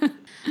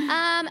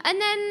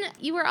 And then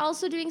you were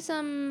also doing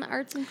some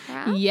arts and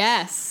crafts?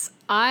 Yes.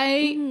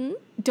 I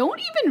don't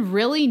even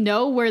really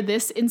know where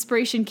this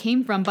inspiration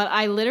came from, but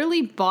I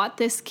literally bought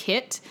this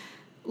kit,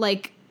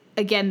 like,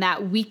 again,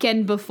 that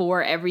weekend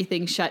before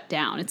everything shut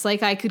down. It's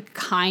like I could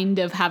kind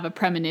of have a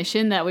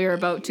premonition that we were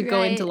about to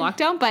go into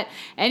lockdown. But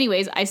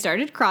anyways, I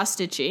started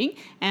cross-stitching,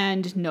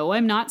 and no,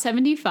 I'm not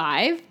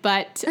 75,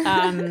 but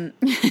I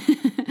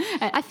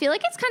feel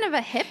like it's kind of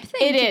a hip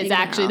thing. It is,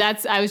 actually.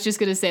 I was just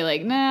going to say,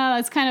 like, no,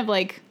 that's kind of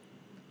like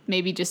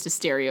maybe just a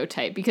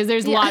stereotype, because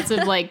there's lots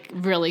of like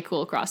really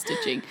cool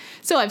cross-stitching.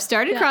 So I've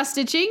started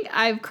cross-stitching.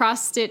 I've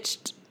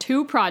cross-stitched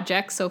 2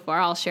 projects so far.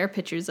 I'll share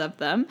pictures of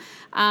them.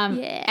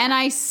 And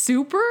I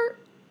super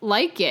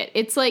like it.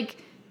 It's like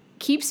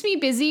keeps me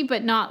busy,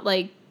 but not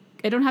like,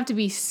 I don't have to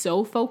be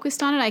so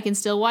focused on it. I can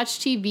still watch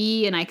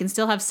TV and I can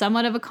still have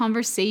somewhat of a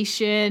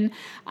conversation.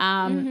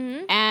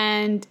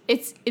 And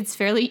it's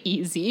fairly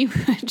easy,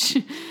 which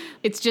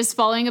it's just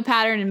following a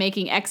pattern and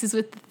making X's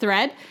with the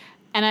thread.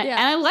 And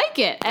I like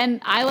it,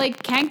 and I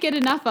like can't get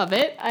enough of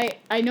it.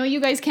 I know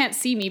you guys can't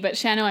see me, but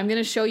Shano, I'm going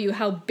to show you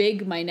how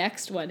big my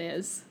next one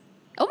is.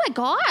 Oh my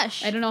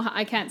gosh! I don't know how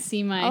I can't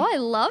see my. Oh, I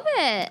love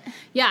it.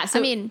 Yeah, so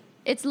I mean,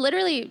 It's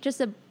literally just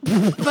a.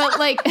 But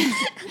like,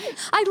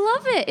 I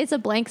love it. It's a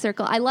blank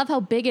circle. I love how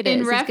big it is.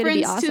 in It's gonna be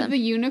reference awesome. to the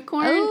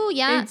unicorn, Oh,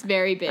 yeah. it's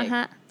very big.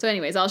 Uh-huh. So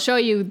anyways, I'll show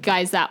you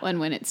guys that one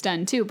when it's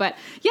done too. But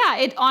yeah,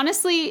 it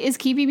honestly is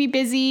keeping me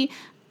busy.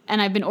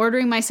 And I've been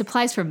ordering my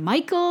supplies from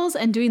Michael's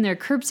and doing their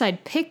curbside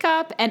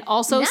pickup, and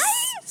also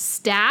Nice.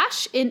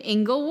 Stash in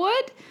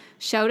Inglewood.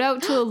 Shout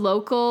out to a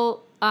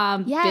local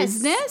Yes.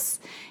 business.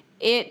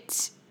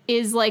 It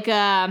is like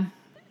a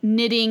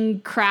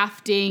knitting,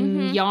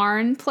 crafting,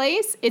 yarn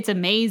place. It's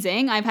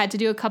amazing. I've had to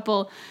do a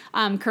couple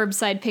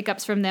curbside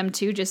pickups from them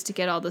too, just to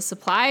get all the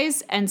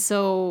supplies. And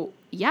so,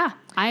 yeah,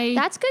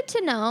 That's good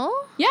to know.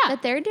 Yeah.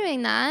 That they're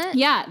doing that.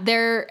 yeah,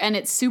 and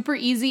it's super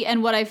easy.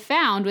 And what I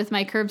found with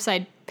my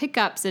curbside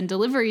pickups and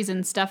deliveries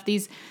and stuff,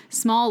 these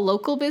small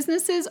local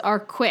businesses are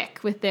quick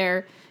with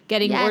their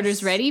getting Yes.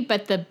 orders ready.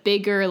 But the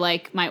bigger,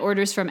 like my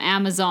orders from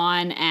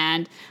Amazon,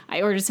 and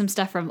I ordered some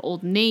stuff from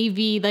Old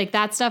Navy, like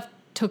that stuff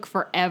took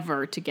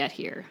forever to get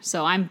here.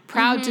 So I'm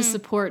proud to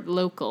support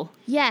local.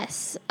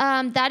 Yes.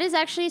 That is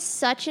actually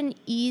such an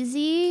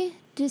easy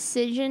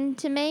decision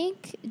to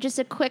make. Just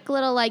a quick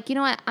little, like, you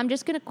know what? I'm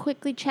just going to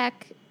quickly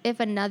check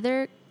if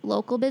another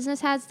local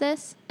business has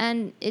this.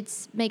 And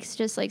it makes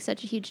just like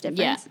such a huge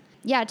difference.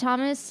 Yeah,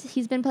 Thomas,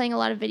 he's been playing a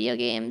lot of video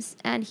games,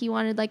 and he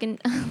wanted like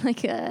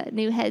a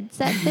new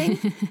headset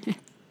thing.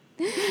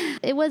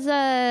 It was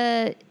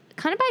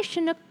kind of by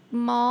Chinook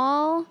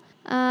Mall.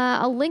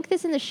 I'll link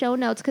this in the show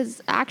notes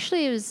because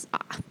actually it was,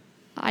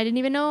 I didn't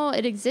even know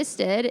it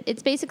existed.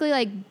 It's basically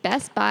like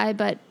Best Buy,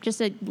 but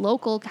just a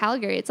local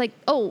Calgary. It's like,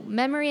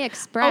 Memory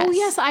Express. Oh,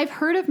 yes, I've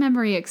heard of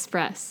Memory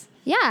Express.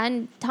 Yeah,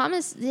 and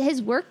Thomas,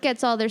 his work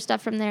gets all their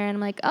stuff from there. And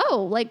I'm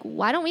like,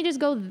 why don't we just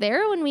go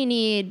there when we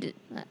need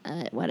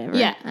whatever?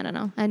 Yeah. I don't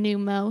know, a new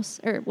mouse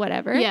or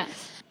whatever. Yeah.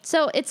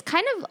 So it's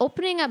kind of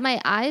opening up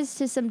my eyes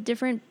to some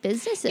different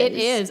businesses. It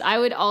is. I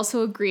would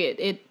also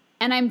agree.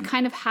 And I'm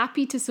kind of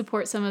happy to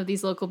support some of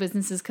these local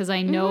businesses because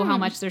I know how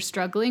much they're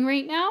struggling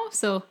right now.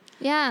 So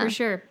Yeah. for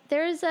sure.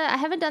 I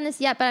haven't done this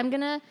yet, but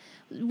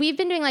we've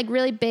been doing like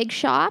really big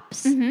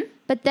shops,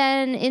 but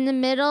then in the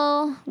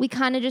middle, we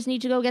kind of just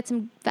need to go get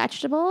some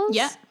vegetables.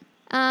 Yeah.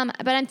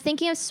 But I'm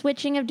thinking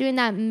of doing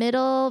that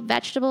middle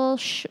vegetable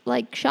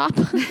shop,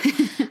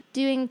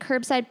 doing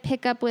curbside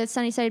pickup with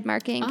Sunnyside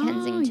Market in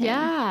Kensington.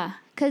 Yeah.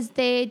 Because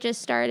they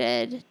just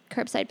started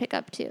curbside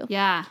pickup too.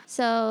 Yeah.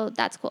 So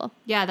that's cool.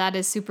 Yeah, that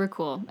is super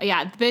cool.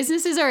 Yeah,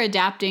 businesses are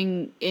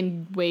adapting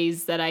in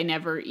ways that I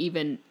never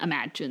even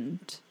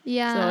imagined.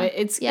 Yeah. So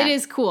it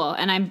is cool,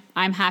 and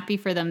I'm happy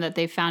for them that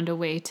they found a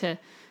way to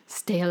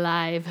stay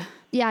alive.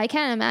 Yeah, I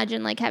can't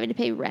imagine like having to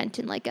pay rent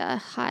in like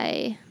a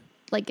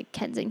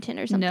Kensington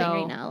or something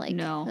right now. Like,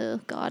 no. Oh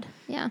God.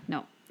 Yeah.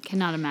 No,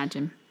 cannot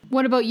imagine.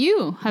 What about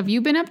you? Have you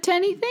been up to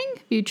anything?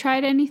 Have you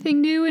tried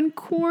anything new in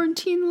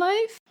quarantine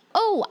life?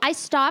 Oh, I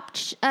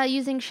stopped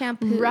using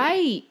shampoo.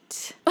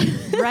 Right.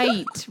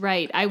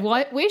 Right. I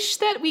wish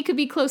that we could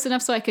be close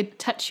enough so I could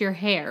touch your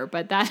hair,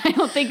 but that I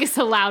don't think is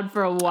allowed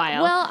for a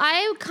while. Well,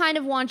 I kind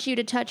of want you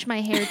to touch my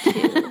hair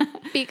too.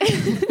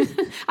 Because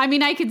I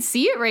mean, I can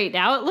see it right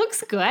now. It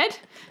looks good.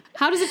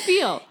 How does it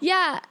feel?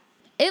 yeah,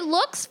 it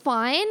looks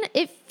fine.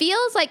 It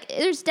feels like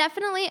there's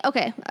definitely...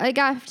 Okay, I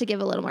have to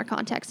give a little more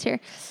context here.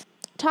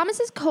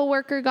 Thomas's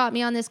coworker got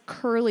me on this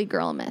curly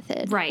girl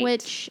method. Right.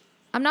 Which...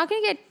 I'm not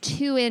going to get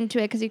too into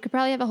it because you could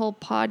probably have a whole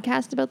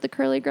podcast about the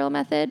curly girl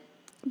method.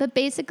 But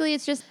basically,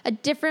 it's just a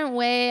different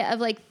way of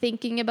like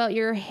thinking about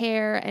your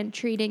hair and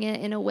treating it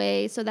in a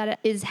way so that it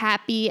is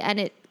happy and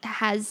it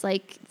has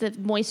like the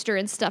moisture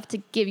and stuff to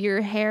give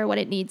your hair what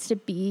it needs to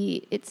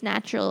be its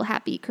natural,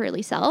 happy,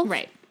 curly self.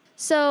 Right.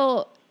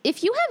 So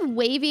if you have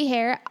wavy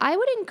hair, I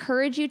would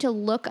encourage you to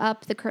look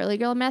up the curly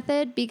girl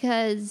method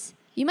because...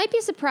 you might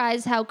be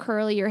surprised how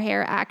curly your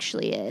hair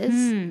actually is.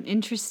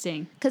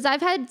 Interesting. Because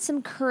I've had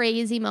some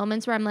crazy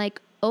moments where I'm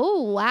like,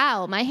 oh,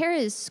 wow, my hair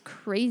is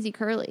crazy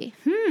curly.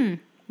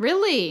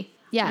 Really?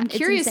 Yeah, I'm it's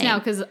curious insane. now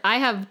because I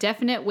have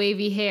definite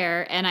wavy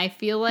hair and I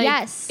feel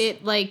like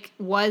it like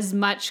was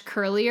much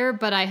curlier,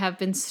 but I have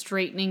been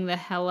straightening the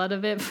hell out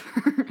of it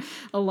for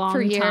a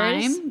long years?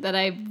 time that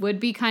I would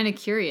be kind of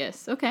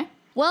curious. Okay.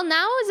 Well,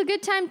 now is a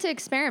good time to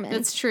experiment.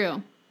 That's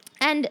true.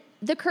 And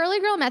the curly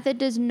girl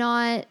method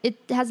it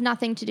has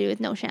nothing to do with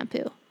no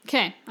shampoo.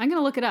 Okay. I'm going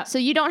to look it up. So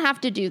you don't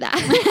have to do that.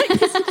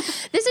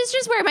 This is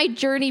just where my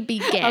journey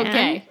began.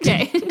 Okay.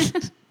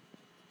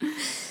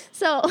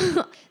 So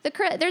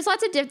there's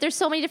lots of there's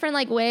so many different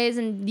like ways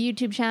and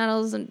YouTube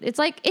channels, and it's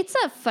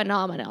a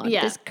phenomenon.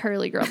 Yeah. This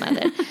curly girl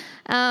method.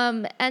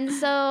 And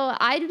so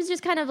I was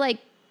just kind of like,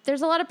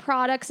 there's a lot of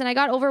products, and I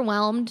got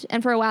overwhelmed.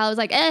 And for a while, I was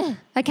like,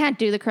 I can't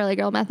do the curly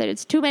girl method.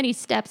 It's too many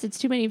steps. It's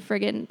too many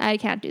I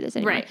can't do this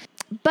anymore. Right.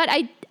 But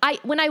I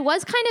when I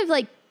was kind of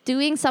like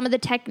doing some of the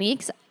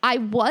techniques, I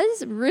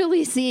was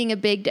really seeing a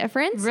big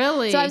difference.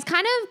 Really? So I was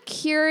kind of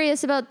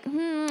curious about,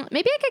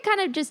 maybe I could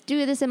kind of just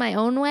do this in my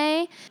own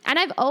way. And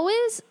I've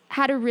always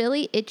had a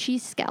really itchy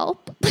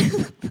scalp.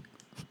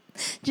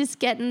 just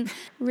getting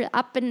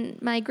up in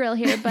my grill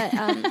here, but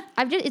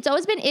it's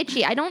always been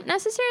itchy. I don't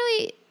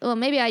necessarily, well,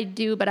 maybe I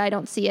do, but I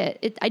don't see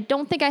it. I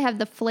don't think I have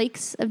the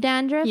flakes of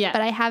dandruff,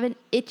 but I have an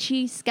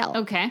itchy scalp.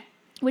 Okay.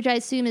 Which I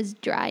assume is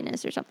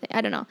dryness or something.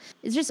 I don't know.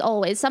 It's just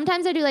always.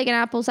 Sometimes I do like an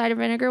apple cider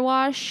vinegar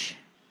wash,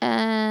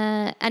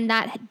 and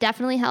that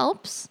definitely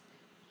helps.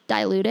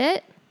 Dilute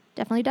it.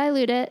 Definitely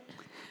dilute it.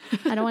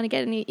 I don't want to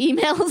get any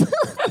emails.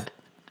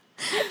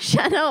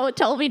 Shano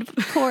told me to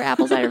pour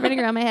apple cider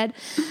vinegar on my head.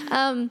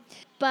 And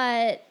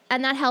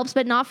that helps,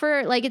 but not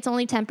for, like, it's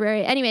only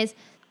temporary. Anyways,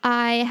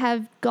 I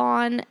have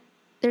gone,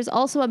 there's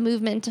also a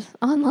movement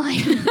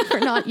online for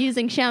not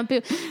using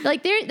shampoo.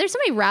 Like, there's so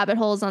many rabbit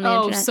holes on the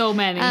internet. Oh, so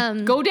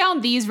many. Go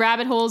down these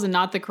rabbit holes and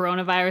not the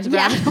coronavirus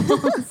rabbit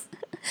holes.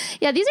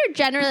 Yeah, these are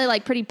generally,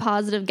 like, pretty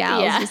positive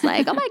gals. Yeah. Just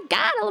like, oh my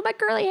God, I love my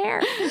curly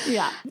hair.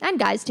 Yeah. And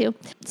guys, too.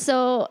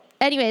 So,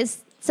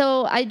 anyways,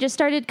 so I just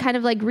started kind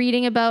of, like,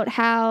 reading about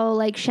how,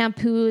 like,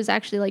 shampoo is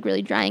actually, like,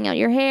 really drying out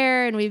your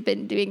hair. And we've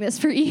been doing this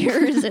for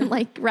years and,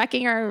 like,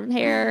 wrecking our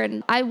hair.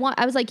 And I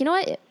was like, you know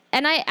what?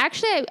 And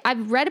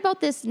I've read about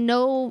this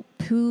no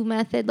poo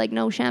method, like,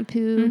 no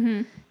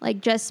shampoo,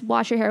 like, just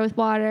wash your hair with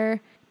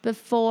water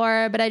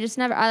before, but I just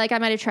never, I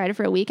might have tried it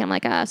for a week. I'm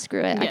like,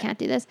 screw it. Yeah. I can't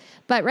do this.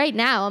 But right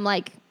now I'm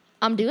like,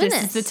 I'm doing this.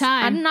 This is the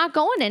time. I'm not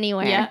going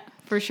anywhere. Yeah,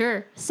 for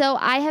sure. So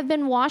I have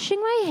been washing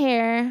my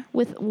hair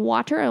with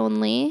water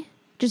only,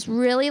 just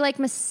really, like,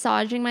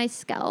 massaging my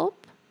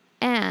scalp,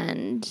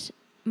 and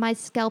my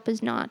scalp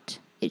is not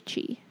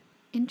itchy.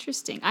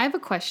 Interesting. I have a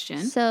question.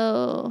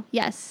 So,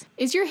 yes.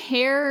 Is your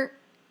hair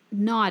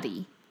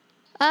knotty?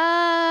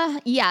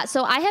 Yeah.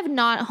 So I have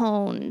not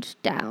honed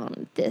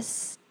down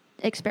this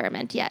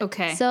experiment yet.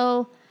 Okay.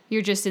 So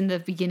you're just in the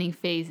beginning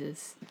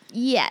phases.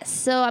 Yes.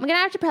 So I'm going to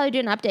have to probably do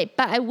an update,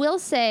 but I will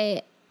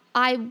say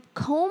I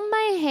comb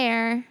my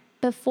hair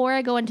before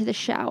I go into the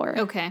shower.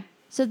 Okay.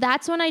 So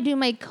that's when I do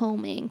my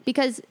combing,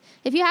 because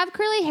if you have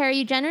curly hair,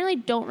 you generally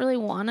don't really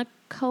want to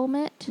comb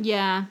it.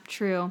 Yeah,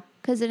 true.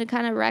 Because then it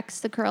kind of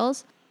wrecks the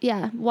curls.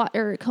 Yeah.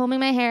 Or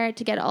combing my hair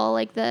to get all,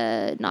 like,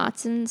 the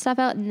knots and stuff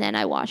out, and then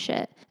I wash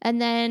it.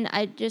 And then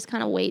I just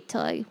kind of wait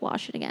till I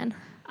wash it again.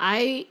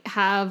 I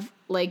have,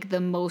 like,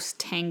 the most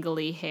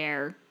tangly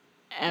hair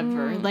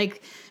ever.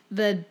 Like,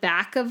 the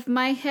back of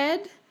my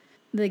head,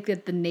 like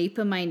at the nape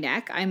of my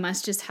neck, I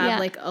must just have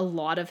like a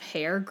lot of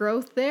hair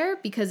growth there,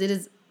 because it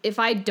is, if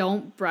I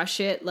don't brush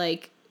it,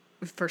 like,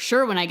 for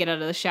sure when I get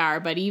out of the shower,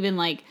 but even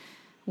like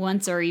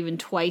once or even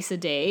twice a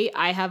day,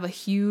 I have a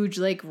huge,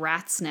 like,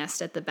 rat's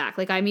nest at the back.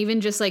 Like, I'm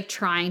even just, like,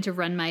 trying to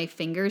run my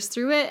fingers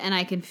through it, and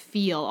I can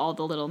feel all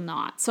the little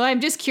knots. So I'm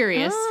just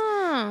curious.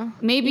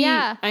 Maybe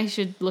I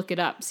should look it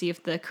up, see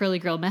if the curly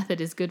girl method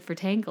is good for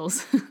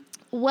tangles.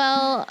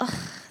 Well,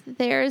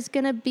 there's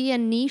going to be a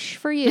niche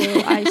for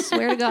you. I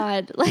swear to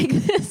God. Like,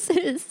 this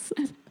is.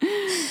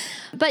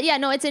 But yeah,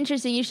 no, it's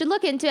interesting. You should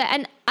look into it.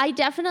 And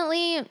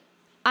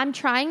I'm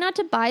trying not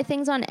to buy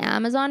things on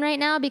Amazon right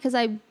now, because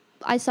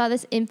I saw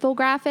this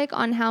infographic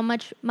on how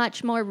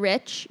much more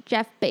rich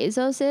Jeff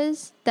Bezos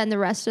is than the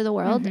rest of the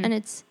world. And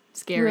it's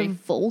scary,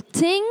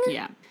 revolting.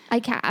 Yeah.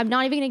 I'm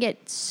not even going to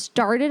get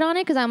started on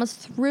it, because I almost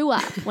threw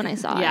up when I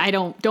saw it.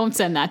 Yeah, don't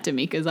send that to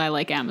me, because I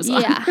like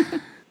Amazon. Yeah.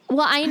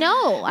 Well, I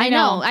know.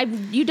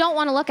 You don't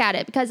want to look at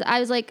it, because I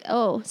was like,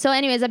 oh. So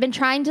anyways, I've been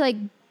trying to, like,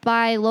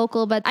 buy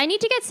local, but I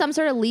need to get some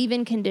sort of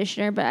leave-in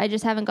conditioner, but I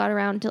just haven't got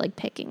around to, like,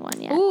 picking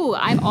one yet. Ooh,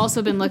 I've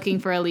also been looking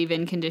for a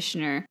leave-in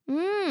conditioner.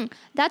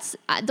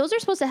 Those are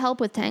supposed to help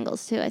with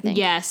tangles too, I think.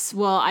 Yes.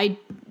 Well, I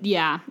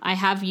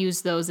have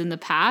used those in the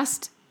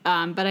past.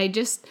 But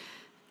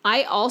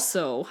I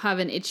also have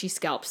an itchy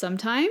scalp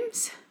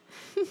sometimes.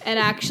 And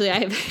actually,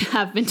 I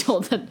have been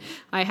told that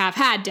I have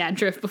had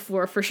dandruff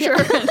before, for sure.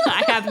 And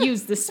I have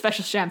used this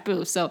special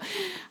shampoo. So,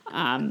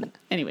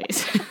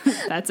 anyways,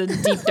 that's a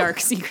deep, dark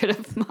secret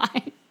of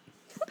mine.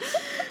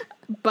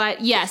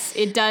 But yes,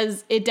 it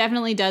does. It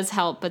definitely does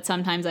help. But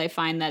sometimes I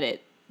find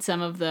that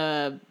some of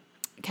the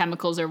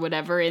chemicals or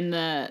whatever in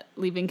the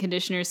leave-in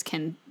conditioners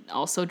can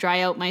also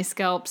dry out my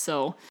scalp.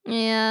 So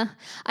yeah,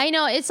 I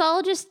know, it's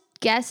all just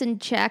guess and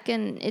check,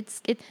 and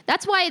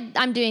that's why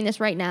I'm doing this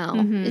right now,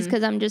 is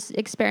because I'm just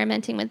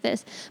experimenting with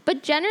this.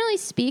 But generally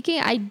speaking,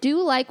 I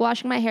do like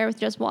washing my hair with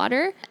just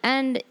water,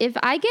 and if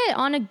I get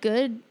on a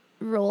good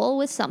roll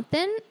with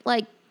something,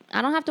 like,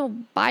 I don't have to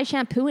buy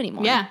shampoo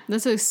anymore. Yeah,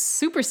 that's a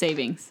super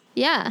savings.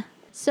 Yeah,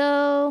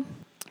 so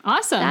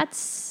awesome.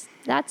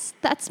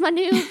 That's my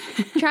new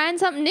trying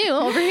something new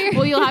over here.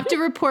 Well, you'll have to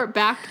report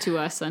back to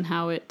us on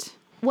how it.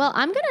 Well,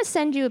 I'm gonna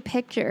send you a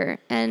picture,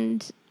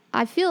 and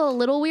I feel a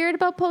little weird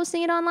about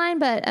posting it online,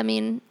 but I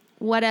mean,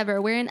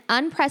 whatever. We're in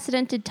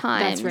unprecedented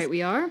times. That's right,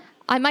 we are.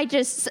 I might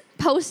just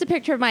post a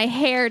picture of my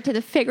hair to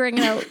the figuring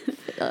it out.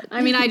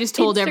 I mean, I just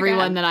told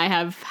everyone that I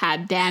have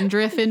had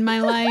dandruff in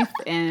my life,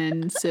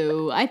 and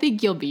so I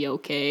think you'll be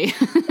okay.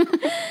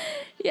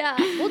 Yeah.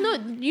 Well, no,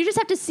 you just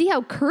have to see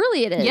how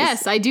curly it is.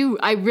 Yes, I do.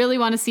 I really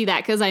want to see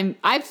that, because I feel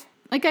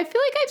like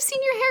I've seen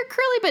your hair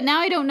curly, but now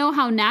I don't know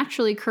how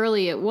naturally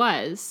curly it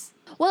was.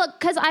 Well,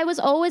 because I was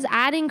always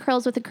adding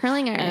curls with the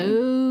curling iron.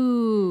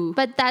 Oh.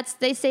 But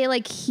they say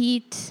like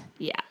heat.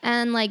 Yeah.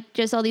 And like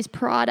just all these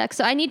products.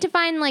 So I need to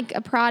find like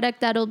a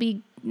product that'll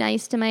be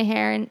nice to my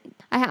hair, and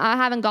I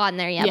haven't gotten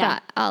there yet. Yeah.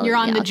 But You're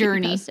on the I'll keep you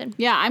journey. posted.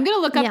 Yeah. I'm going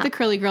to look up Yeah. the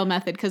curly girl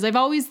method because I've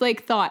always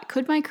like thought,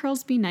 could my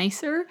curls be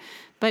nicer?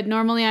 But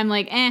normally I'm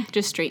like,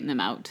 just straighten them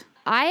out.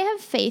 I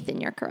have faith in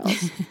your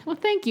curls. Well,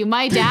 thank you.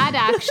 My dad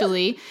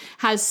actually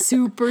has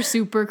super,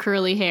 super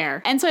curly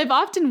hair. And so I've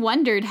often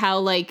wondered how,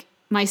 like,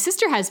 my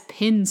sister has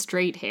pin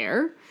straight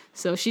hair.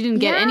 So she didn't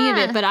get any of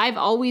Yeah. it, but I've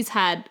always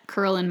had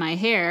curl in my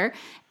hair.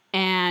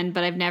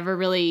 But I've never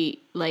really,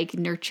 like,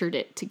 nurtured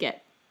it to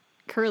get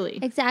curly.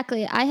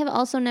 Exactly. I have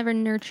also never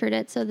nurtured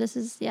it. So this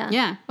is, yeah.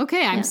 Yeah.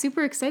 Okay. I'm Yeah.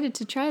 super excited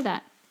to try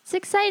that. It's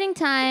exciting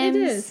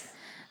times.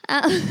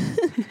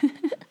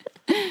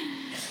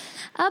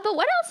 But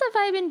what else have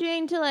I been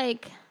doing to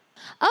like,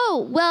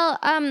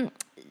 Zooms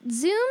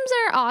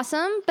are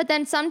awesome, but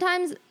then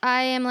sometimes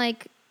I am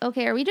like,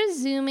 okay, are we just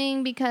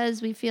Zooming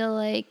because we feel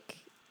like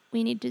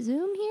we need to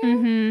Zoom here?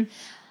 Mm-hmm.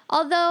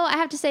 Although I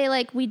have to say,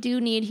 like, we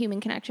do need human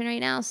connection right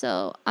now,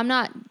 so I'm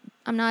not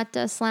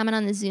slamming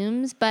on the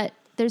Zooms, but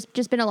there's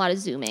just been a lot of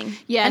Zooming.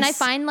 Yes. And I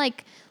find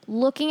like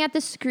looking at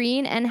the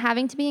screen and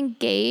having to be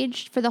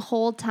engaged for the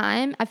whole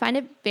time, I find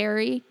it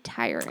very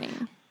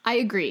tiring. I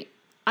agree.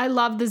 I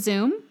love the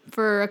Zoom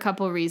for a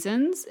couple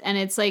reasons. And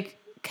it's like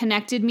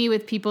connected me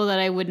with people that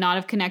I would not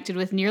have connected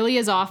with nearly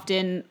as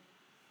often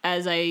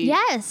as I...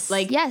 Yes,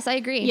 I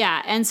agree.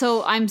 Yeah. And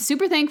so I'm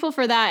super thankful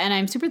for that. And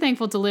I'm super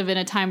thankful to live in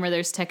a time where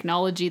there's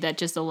technology that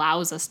just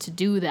allows us to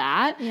do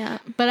that. Yeah.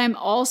 But I'm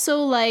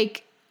also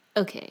like,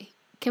 okay,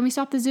 can we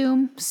stop the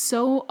Zoom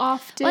so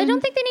often? Well, I don't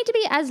think they need to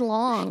be as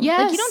long. Yes.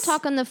 Like, you don't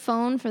talk on the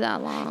phone for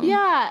that long.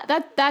 Yeah,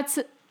 that's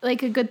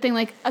like a good thing.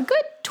 Like a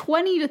good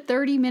 20 to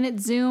 30 minute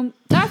Zoom,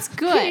 that's You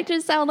good.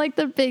 just sound like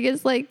the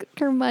biggest, like,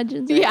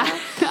 curmudgeons right Yeah,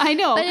 now. I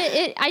know. But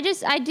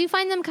I do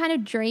find them kind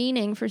of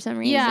draining for some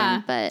reason.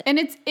 Yeah, But and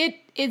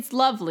it's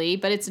lovely,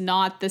 but it's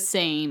not the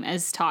same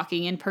as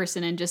talking in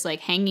person and just like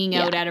hanging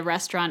out Yeah. at a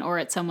restaurant or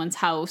at someone's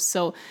house.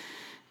 So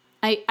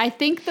I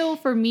think though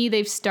for me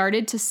they've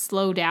started to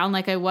slow down.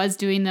 Like I was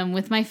doing them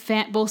with my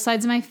both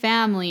sides of my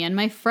family and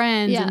my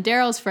friends Yeah. and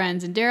Daryl's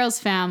friends and Daryl's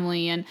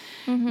family, and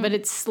but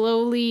it's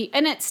slowly,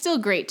 and it's still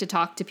great to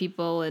talk to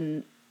people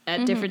and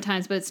at different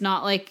times, but it's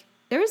not like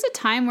there was a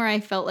time where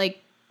I felt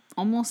like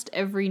almost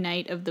every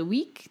night of the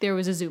week there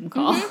was a Zoom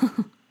call.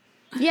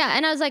 yeah,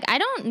 and I was like, I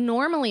don't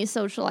normally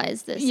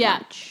socialize this Yeah,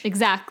 much.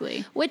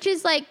 exactly. Which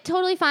is like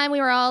totally fine.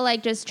 We were all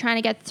like just trying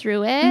to get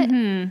through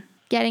it,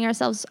 getting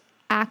ourselves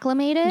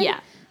acclimated. Yeah.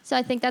 So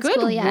I think that's Good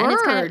cool. Yeah. And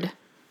it's kind word.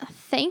 of,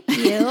 thank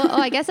you.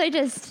 I guess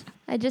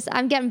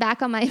I'm getting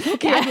back on my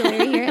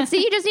vocabulary here.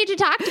 See, you just need to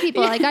talk to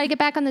people. I got to get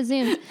back on the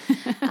Zoom.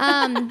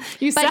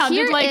 You but sounded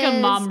here like a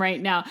is- mom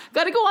right now.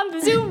 Gotta go on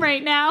the Zoom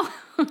right now.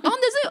 On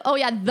the Zoom. Oh,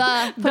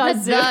 yeah. Put a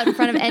Zoom. the in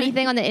front of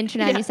anything on the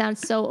internet. Yeah. You sound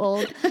so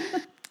old.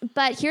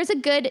 But here's a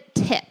good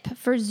tip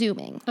for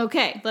Zooming.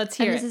 Okay, let's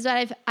And hear this it. is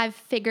what I've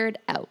figured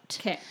out.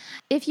 Okay.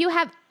 If you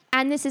have,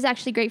 and this is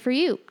actually great for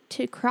you,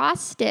 to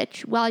cross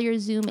stitch while you're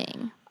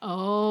Zooming.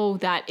 Oh,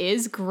 that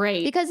is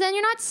great. Because then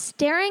you're not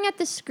staring at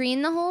the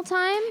screen the whole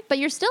time, but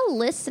you're still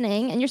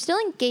listening and you're still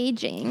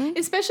engaging.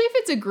 Especially if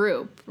it's a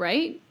group,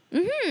 right?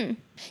 Yeah,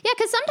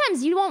 because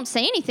sometimes you won't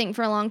say anything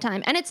for a long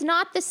time. And it's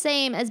not the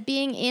same as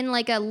being in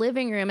like a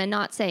living room and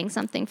not saying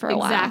something for a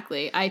while.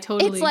 Exactly. I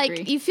totally It's agree.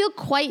 like you feel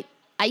quite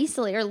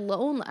isolated or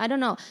lonely. I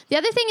don't know. The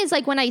other thing is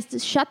like when I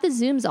shut the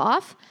Zooms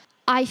off,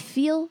 I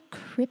feel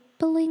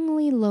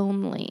cripplingly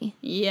lonely.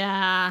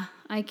 Yeah,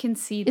 I can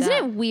see that. Isn't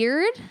it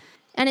weird?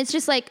 And it's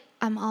just like,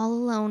 I'm all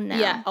alone now.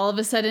 Yeah, all of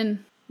a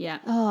sudden. Yeah.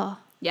 Oh.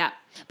 Yeah.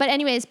 But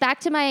anyways, back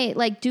to my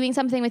like doing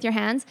something with your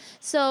hands.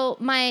 So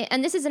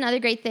and this is another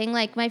great thing,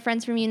 like my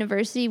friends from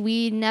university,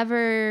 we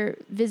never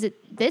visit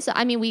this.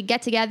 I mean, we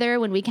get together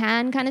when we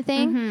can kind of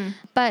thing,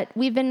 but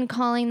we've been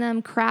calling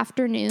them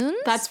crafternoons.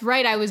 That's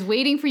right. I was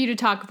waiting for you to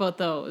talk about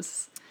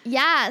those.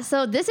 Yeah,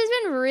 so this has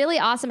been really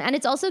awesome. And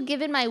it's also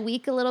given my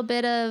week a little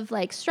bit of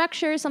like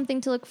structure,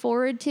 something to look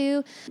forward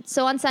to.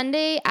 So on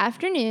Sunday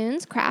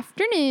afternoons,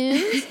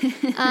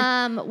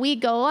 crafternoons, we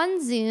go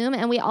on Zoom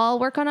and we all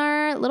work on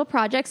our little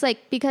projects.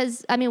 Like,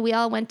 because I mean, we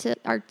all went to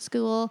art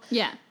school.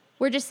 Yeah.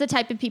 We're just the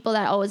type of people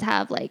that always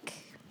have like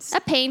a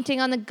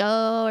painting on the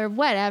go or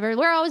whatever.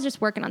 We're always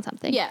just working on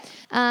something. Yeah.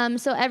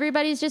 So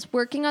everybody's just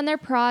working on their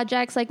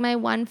projects. Like my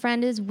one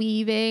friend is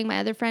weaving, my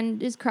other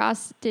friend is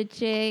cross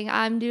stitching,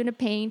 I'm doing a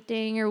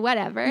painting or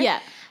whatever. Yeah.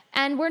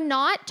 And we're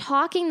not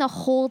talking the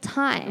whole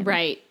time.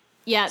 Right.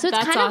 Yeah. So it's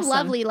that's kind of awesome.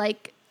 lovely.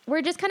 Like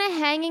we're just kind of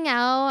hanging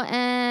out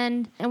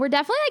and we're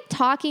definitely like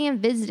talking and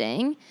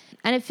visiting,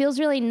 and it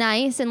feels really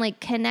nice and like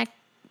connectivity.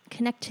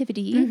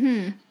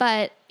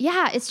 But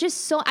yeah, it's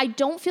just so I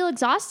don't feel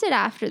exhausted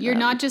after You're them.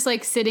 not just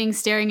like sitting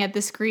staring at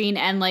the screen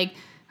and like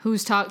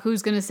who's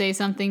going to say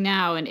something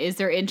now, and is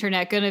their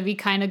internet going to be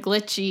kind of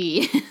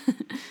glitchy?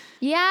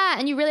 Yeah,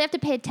 and you really have to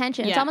pay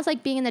attention. It's Yeah. almost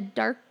like being in the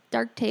dark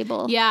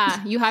table.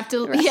 Yeah, you have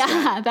to. restaurant.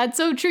 Yeah, that's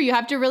so true. You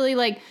have to really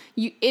like.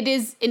 It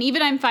is, and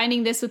even I'm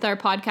finding this with our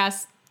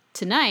podcast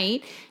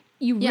tonight.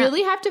 you Yeah.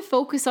 really have to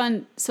focus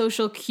on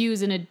social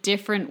cues in a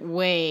different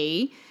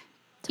way.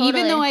 Even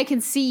Totally. though I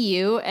can see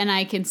you and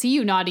I can see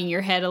you nodding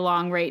your head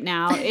along right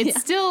now, it's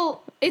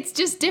still, it's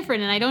just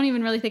different. And I don't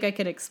even really think I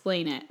could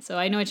explain it. So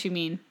I know what you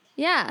mean.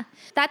 Yeah.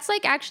 That's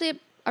like actually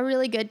a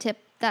really good tip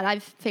that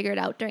I've figured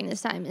out during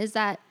this time is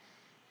that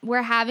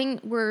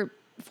we're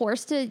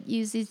forced to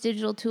use these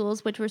digital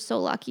tools, which we're so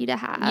lucky to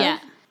have. Yeah.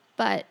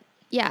 But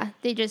yeah,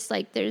 they just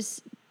like,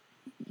 there's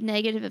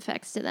negative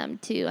effects to them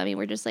too. I mean,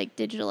 we're just like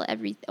digital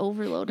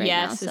overload right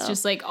now. Yes, it's so.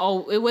 just like,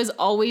 it was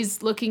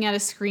always looking at a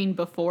screen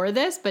before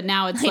this, but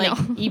now it's I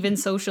like know. even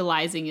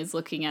socializing is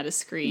looking at a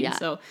screen. Yeah.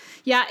 So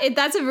yeah,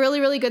 that's a really,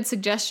 really good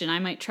suggestion. I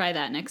might try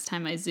that next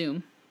time I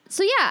Zoom.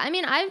 So yeah, I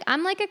mean,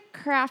 I'm like a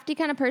crafty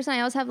kind of person. I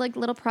always have like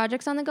little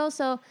projects on the go.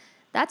 So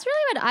that's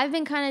really what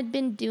I've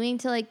been doing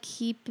to like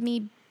keep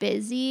me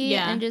busy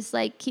and just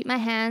like keep my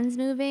hands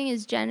moving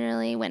is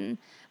generally when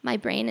my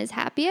brain is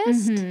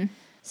happiest.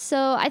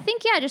 So I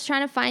think, yeah, just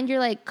trying to find your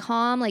like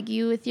calm, like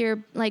you with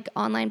your like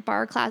online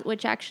bar class,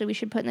 which actually we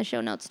should put in the show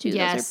notes too.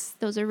 Yes.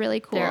 Those are really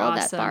cool. They're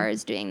That awesome. bar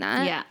is doing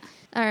that.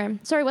 Yeah.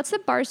 Sorry, what's the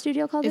bar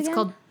studio called It's again?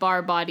 called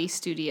Bar Body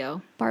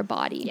Studio. Bar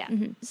Body. Yeah.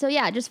 So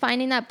yeah, just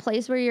finding that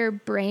place where your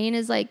brain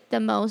is like the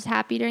most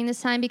happy during this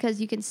time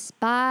because you can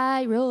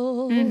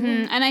spiral.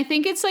 And I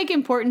think it's like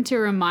important to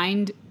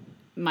remind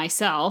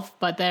myself,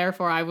 but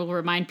therefore I will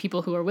remind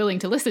people who are willing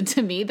to listen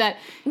to me that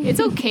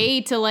it's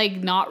okay to like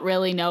not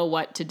really know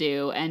what to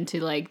do and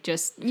to like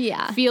just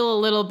feel a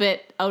little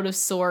bit out of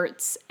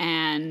sorts.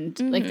 And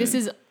like this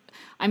is,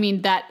 I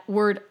mean, that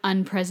word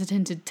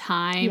unprecedented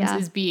times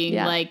is being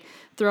like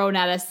thrown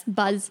at us.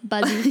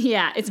 Buzzy.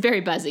 Yeah, it's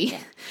very buzzy.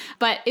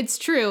 But it's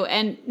true.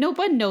 And no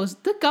one knows.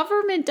 The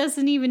government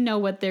doesn't even know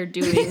what they're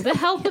doing. The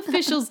health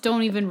officials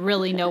don't even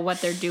really know what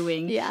they're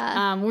doing.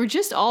 Yeah. We're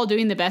just all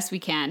doing the best we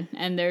can.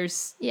 And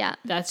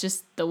that's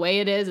just the way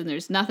it is. And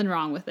there's nothing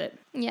wrong with it.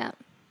 Yeah.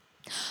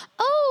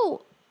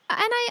 Oh, and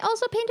I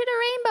also painted a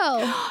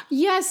rainbow.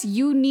 Yes,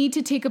 you need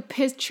to take a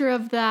picture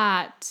of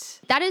that.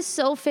 That is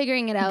so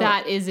figuring it out.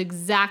 That is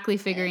exactly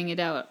figuring it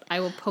out. I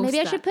will post Maybe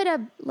I that. should put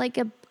a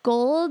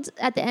gold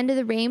at the end of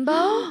the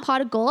rainbow,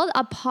 pot of gold,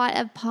 a pot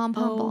of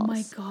pom-pom balls. Oh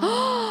my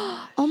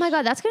God. Oh my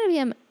God, that's going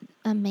to be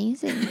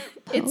amazing.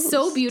 It's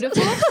so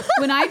beautiful.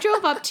 When I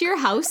drove up to your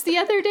house the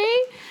other day,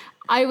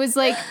 I was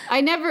like,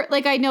 I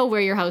know where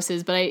your house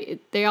is, but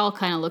they all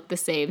kind of look the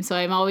same. So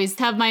I'm always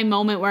have my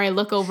moment where I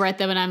look over at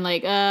them and I'm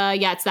like,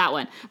 yeah, it's that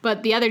one.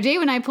 But the other day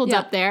when I pulled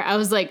up there, I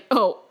was like,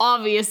 oh,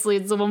 obviously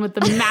it's the one with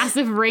the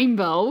massive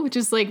rainbow.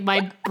 Just like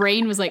my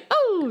brain was like,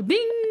 oh,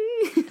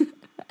 ding.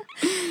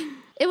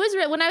 It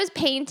was when I was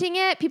painting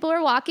it, people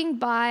were walking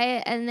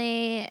by and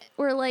they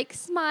were like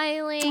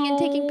smiling and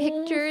taking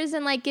pictures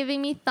and like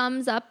giving me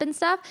thumbs up and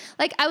stuff.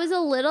 Like I was a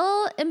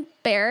little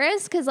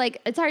embarrassed because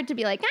like it's hard to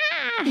be like,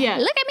 look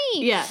at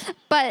me. Yeah.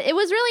 But it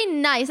was really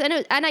nice, and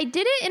I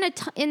did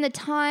it in the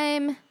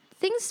time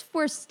things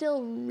were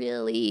still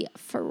really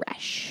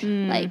fresh.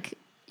 Like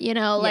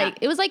like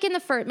it was like in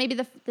maybe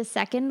the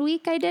second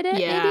week I did it.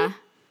 Maybe?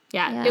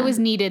 Yeah. It was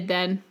needed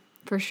then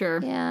for sure.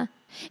 Yeah.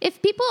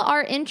 If people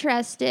are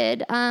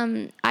interested,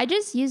 I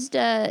just used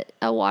a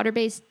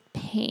water-based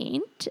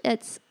paint.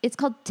 It's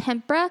called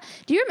Tempera.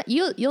 Do you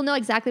remember? You'll know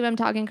exactly what I'm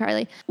talking,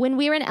 Carly. When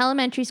we were in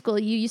elementary school,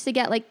 you used to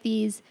get like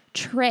these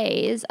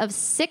trays of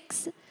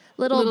 6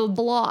 little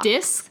blocks.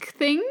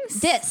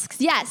 Discs,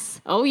 yes.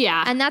 Oh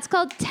yeah. And that's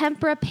called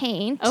Tempera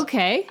paint.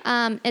 Okay.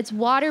 It's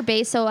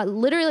water-based, so it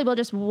literally will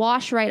just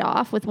wash right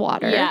off with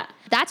water. Yeah.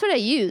 That's what I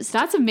used.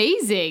 That's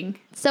amazing.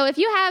 So if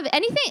you have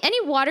any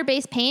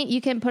water-based paint,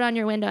 you can put on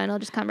your window and it'll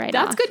just come right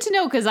off. That's good to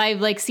know because I've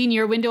like seen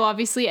your window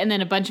obviously and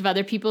then a bunch of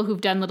other people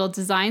who've done little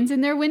designs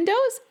in their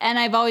windows. And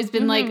I've always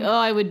been like, oh,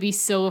 I would be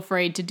so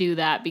afraid to do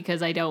that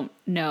because I don't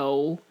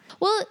know.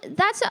 Well,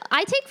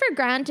 I take for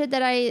granted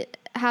that I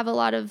have a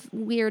lot of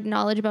weird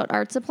knowledge about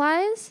art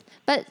supplies.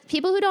 But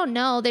people who don't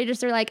know, they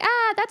just are like,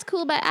 that's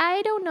cool, but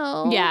I don't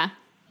know. Yeah.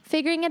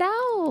 Figuring it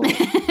out.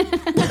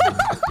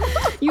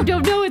 You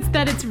don't know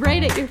it's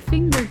right at your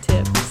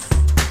fingertips.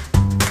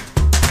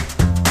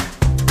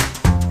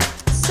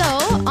 So,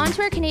 on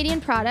to our Canadian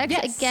products.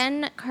 Yes.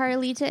 Again,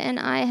 Carlita and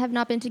I have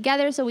not been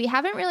together, so we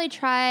haven't really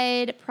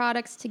tried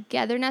products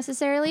together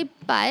necessarily,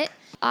 but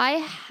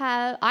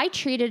I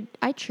treated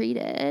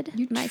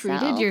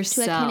myself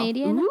yourself to a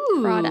Canadian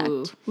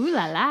product. Ooh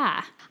la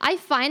la. I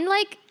find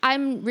like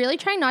I'm really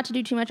trying not to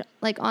do too much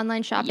like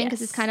online shopping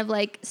because it's kind of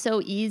like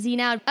so easy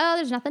now. Oh,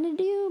 there's nothing to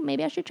do.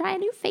 Maybe I should try a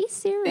new face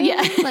serum.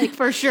 Yeah, like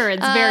for sure.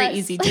 It's very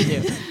easy to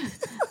do.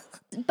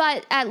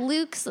 But at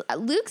Luke's,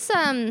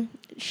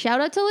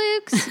 shout out to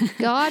Luke's.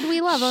 God,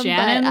 we love him.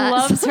 Shannon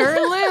loves her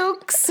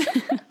Luke's.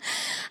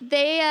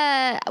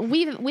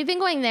 We've been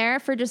going there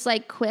for just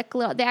like quick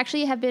little. They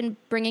actually have been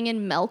bringing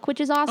in milk, which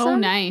is awesome. Oh,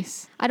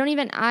 nice. I don't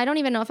even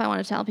know if I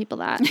want to tell people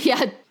that.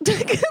 Yeah,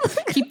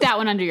 keep that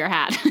one under your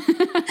hat.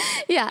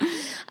 Yeah.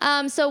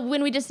 So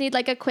when we just need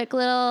like a quick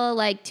little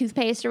like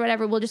toothpaste or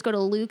whatever, we'll just go to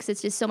Luke's.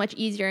 It's just so much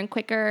easier and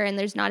quicker, and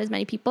there's not as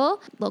many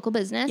people. Local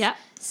business. Yeah.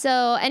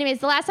 So, anyways,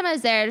 the last time I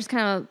was there,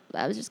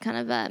 I was just kind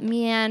of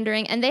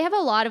meandering, and they have a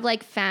lot of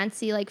like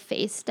fancy like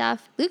face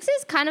stuff. Luke's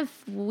is kind of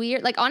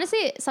weird. Like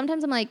honestly,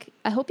 sometimes I'm like,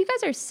 I hope you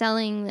guys are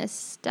selling this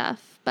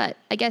stuff, but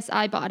I guess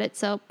I bought it.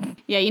 So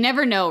Yeah, you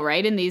never know,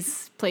 right? In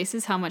these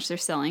places, how much they're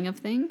selling of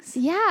things.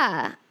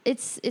 yeah,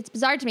 it's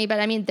bizarre to me, but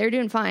I mean, they're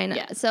doing fine.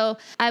 Yeah. So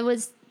I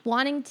was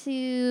wanting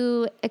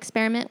to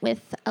experiment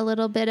with a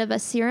little bit of a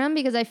serum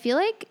because I feel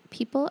like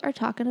people are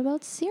talking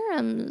about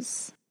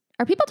serums.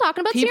 Are people talking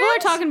about People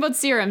serums? are talking about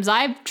serums.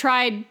 I've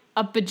tried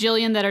a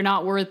bajillion that are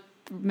not worth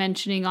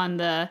mentioning on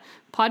the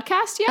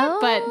podcast yet,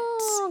 but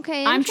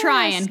okay, I'm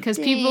trying because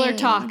people are interesting.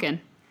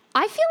 talking.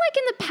 I feel like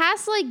in the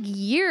past like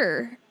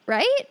year,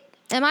 right?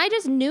 Am I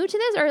just new to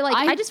this, or like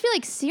I just feel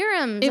like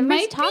serums?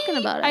 Everybody's talking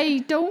about it. I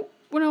don't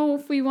know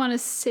if we want to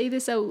say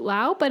this out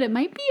loud, but it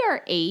might be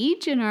our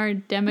age and our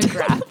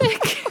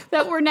demographic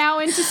that we're now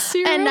into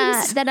serums. And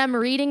that I'm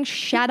reading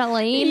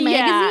Chatelaine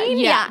magazine.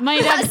 Yeah,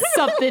 might have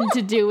something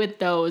to do with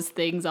those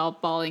things all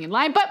falling in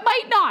line, but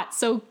might not.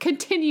 So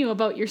continue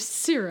about your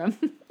serum.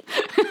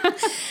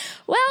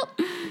 Well,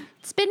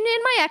 it's been in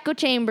my echo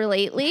chamber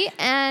lately.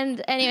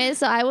 And anyway,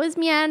 so I was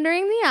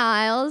meandering the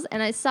aisles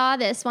and I saw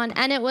this one,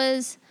 and it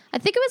was, I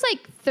think it was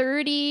like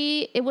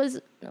 30. It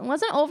wasn't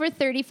over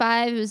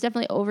 35. It was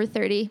definitely over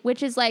 30,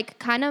 which is like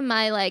kind of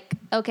my like,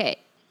 okay,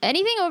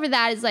 anything over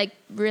that is like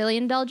really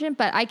indulgent,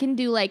 but I can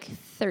do like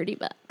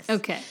 $30.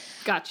 Okay,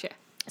 gotcha.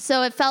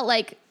 So it felt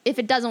like if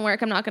it doesn't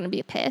work, I'm not going to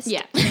be pissed.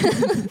 Yeah.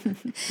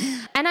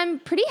 And I'm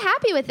pretty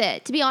happy with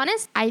it. To be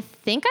honest, I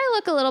think I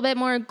look a little bit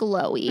more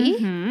glowy.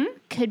 Mm-hmm.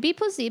 Could be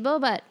placebo,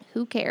 but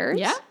who cares?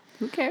 Yeah,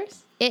 who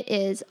cares? It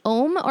is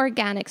Om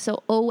Organics,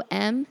 so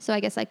OM. So I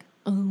guess like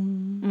Ooh,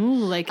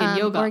 like in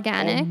yoga.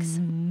 Organics.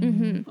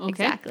 Mm-hmm, Okay,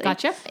 exactly.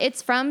 gotcha.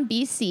 It's from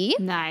BC,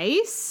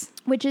 Nice.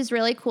 which is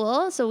really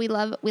cool. So we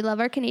love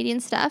our Canadian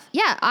stuff.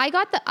 Yeah, I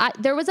got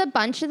there was a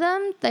bunch of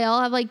them. They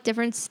all have like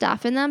different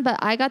stuff in them, but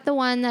I got the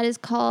one that is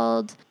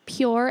called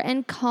Pure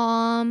and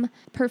Calm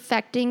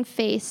Perfecting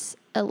Face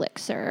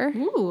Elixir.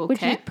 Ooh, Which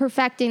okay. is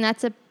perfecting,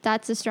 that's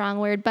a strong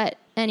word, but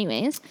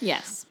anyways.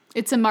 Yes,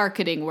 it's a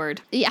marketing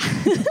word. Yeah.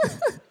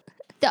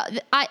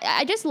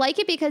 I just like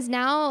it because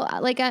now,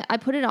 like, I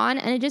put it on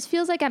and it just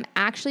feels like I'm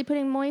actually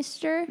putting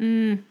moisture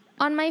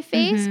on my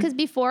face. Because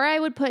before I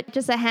would put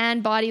just a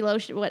hand body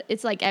lotion,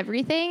 it's like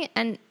everything.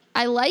 And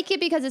I like it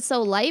because it's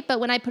so light. But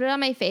when I put it on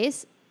my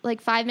face,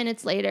 like 5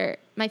 minutes later,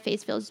 my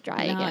face feels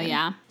dry Oh, again.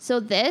 yeah. So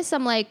this,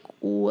 I'm like,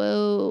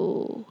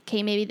 whoa.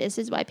 Okay, maybe this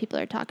is why people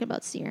are talking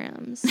about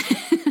serums.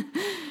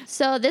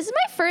 So this is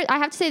I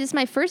have to say, this is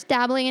my first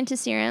dabbling into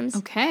serums.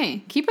 Okay,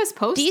 keep us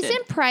posted.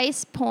 Decent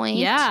price point.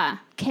 Yeah.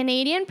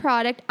 Canadian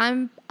product.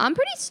 I'm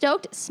pretty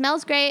stoked.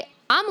 Smells great.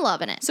 I'm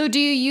loving it. So do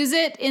you use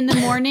it in the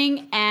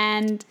morning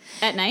and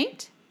at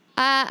night?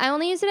 I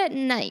only use it at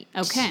night.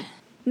 Okay.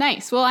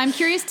 Nice. Well, I'm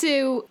curious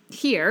to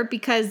hear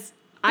because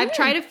I've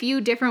tried a few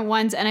different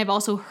ones and I've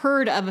also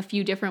heard of a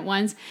few different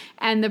ones,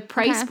 and the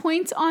price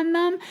points on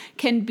them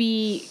can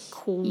be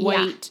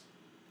quite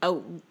a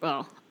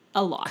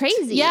lot.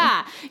 Crazy.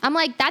 Yeah. I'm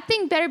like, that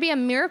thing better be a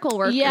miracle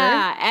worker.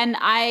 Yeah, and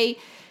I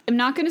am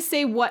not going to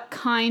say what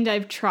kind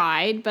I've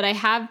tried, but I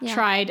have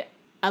tried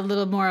a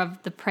little more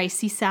of the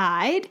pricey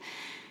side.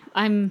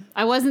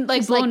 I wasn't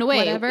like Just blown like, away.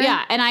 whatever.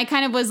 Yeah, and I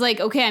kind of was like,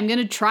 okay, I'm going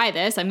to try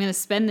this. I'm going to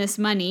spend this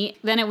money.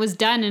 Then it was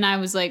done and I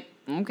was like,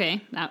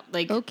 okay, not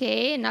like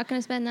Okay, not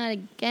gonna spend that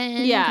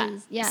again. yeah.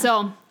 'cause- yeah.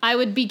 So, I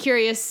would be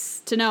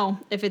curious to know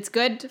if it's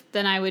good,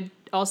 then I would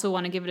also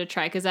want to give it a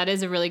try because that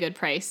is a really good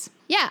price.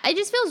 Yeah, it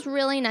just feels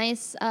really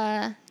nice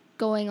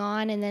going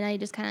on, and then I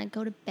just kind of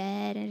go to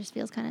bed, and it just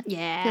feels kind of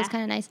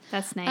nice.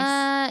 That's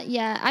nice.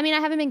 Yeah. I mean,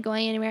 I haven't been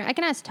going anywhere. I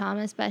can ask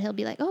Thomas, but he'll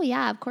be like, "Oh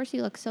yeah, of course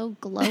you look so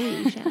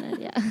glowy,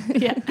 Shannon." Yeah.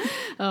 Yeah.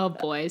 Oh,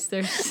 boys,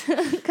 there's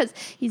Because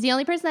he's the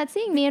only person that's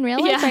seeing me in real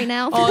life right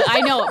now. Oh,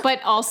 I know.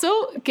 But also,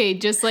 okay,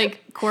 just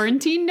like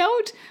quarantine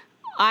note,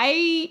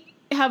 I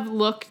have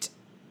looked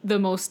the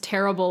most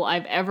terrible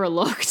I've ever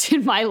looked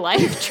in my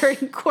life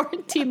during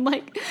quarantine.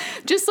 Like,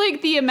 just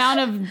like the amount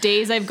of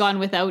days I've gone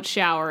without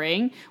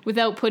showering,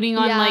 without putting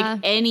on like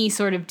any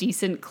sort of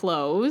decent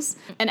clothes.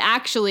 And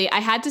actually, I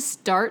had to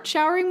start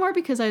showering more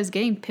because I was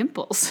getting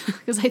pimples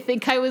because I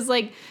think I was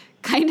like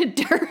kind of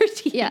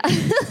dirty. Yeah.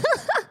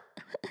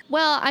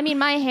 Well, I mean,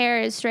 my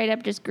hair is straight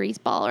up just grease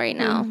ball right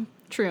now.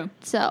 True.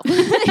 So,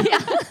 yeah.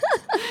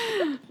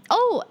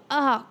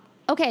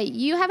 Okay.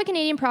 You have a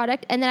Canadian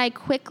product, and then I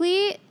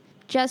quickly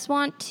just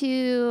want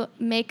to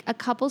make a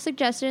couple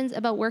suggestions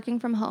about working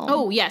from home.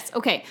 Oh, yes.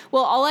 Okay.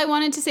 Well, all I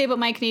wanted to say about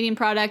my Canadian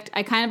product,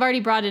 I kind of already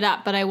brought it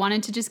up, but I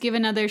wanted to just give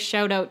another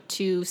shout out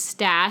to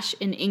Stash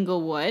in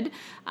Inglewood,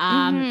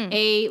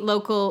 a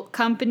local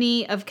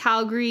company of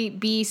Calgary,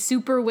 be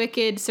super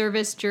wicked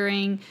service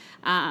during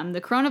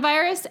the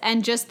coronavirus,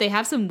 and just they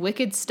have some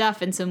wicked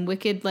stuff and some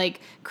wicked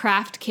like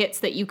craft kits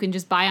that you can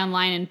just buy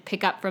online and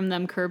pick up from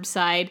them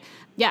curbside.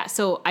 Yeah,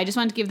 so I just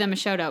wanted to give them a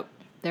shout out.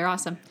 They're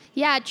awesome.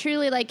 Yeah,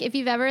 truly. Like if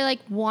you've ever like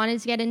wanted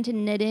to get into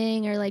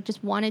knitting or like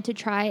just wanted to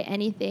try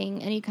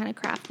anything, any kind of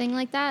craft thing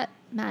like that,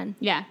 man.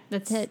 Yeah,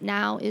 that's it.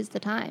 Now is the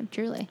time,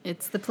 truly.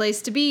 It's the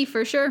place to be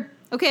for sure.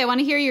 Okay, I want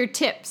to hear your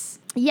tips.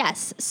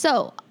 Yes.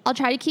 So I'll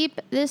try to keep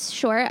this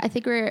short. I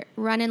think we're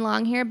running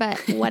long here, but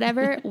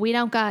whatever. We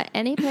don't got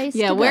any place to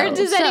go. Yeah, where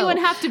does anyone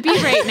have to be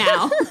right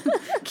now?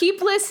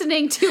 Keep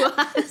listening to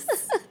us.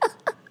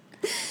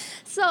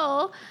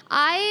 So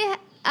I've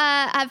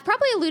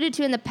probably alluded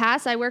to in the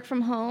past, I work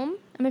from home.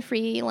 I'm a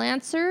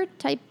freelancer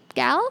type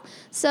gal.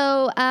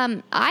 So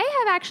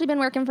I have actually been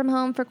working from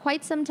home for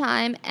quite some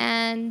time.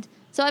 And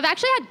so I've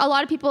actually had a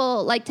lot of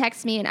people like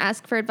text me and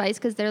ask for advice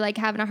because they're like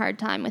having a hard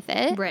time with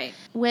it. Right.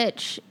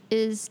 Which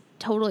is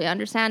totally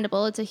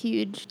understandable. It's a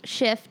huge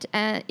shift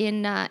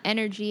in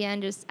energy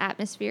and just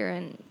atmosphere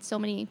and so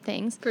many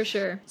things. For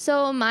sure.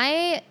 So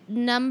my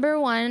number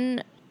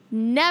one,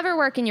 never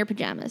work in your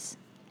pajamas.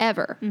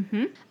 Ever.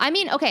 Mm-hmm. I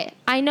mean, okay,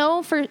 I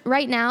know for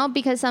right now,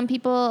 because some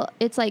people,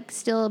 it's like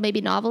still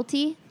maybe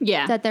novelty.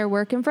 Yeah. That they're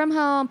working from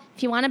home.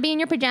 If you want to be in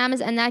your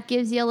pajamas and that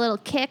gives you a little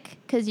kick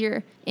because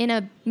you're in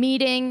a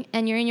meeting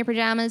and you're in your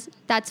pajamas,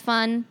 that's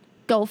fun.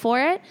 Go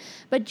for it.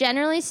 But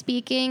generally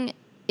speaking,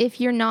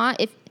 if you're not,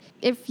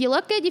 if you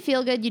look good, you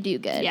feel good, you do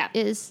good. Yeah.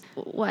 Is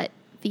what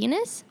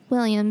Venus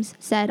Williams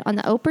said on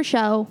the Oprah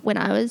show when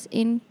I was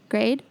in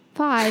grade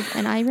 5,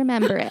 and I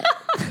remember it.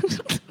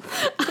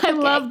 I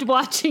loved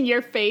watching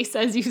your face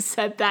as you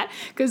said that,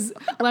 because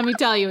let me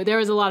tell you, there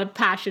was a lot of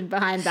passion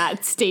behind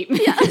that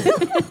statement. Yeah.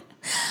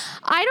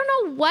 I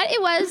don't know what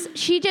it was.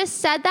 She just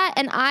said that,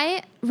 and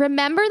I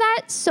remember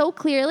that so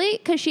clearly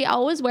because she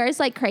always wears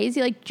like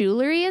crazy like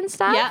jewelry and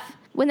stuff. Yeah.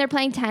 When they're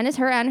playing tennis,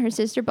 her and her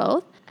sister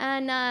both.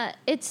 And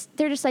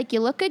they're just like, you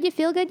look good, you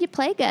feel good, you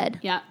play good.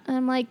 Yeah. And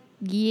I'm like,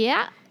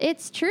 yeah,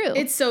 it's true.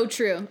 It's so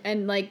true.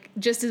 And like,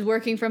 just as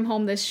working from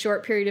home this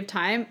short period of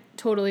time,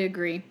 totally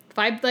agree. If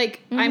I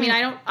like, I mean,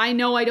 I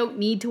know I don't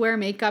need to wear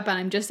makeup and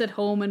I'm just at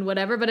home and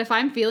whatever, but if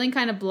I'm feeling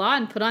kind of blah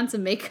and put on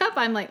some makeup,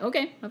 I'm like,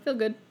 okay, I feel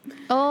good.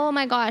 Oh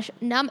my gosh.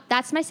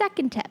 That's my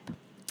second tip.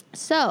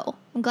 So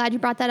I'm glad you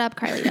brought that up,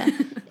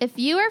 Carlita. If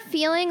you are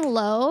feeling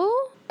low,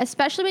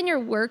 especially when you're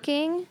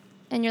working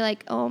and you're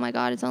like, oh my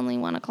God, it's only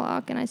 1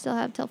 o'clock and I still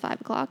have till 5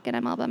 o'clock and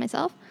I'm all by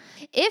myself.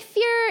 If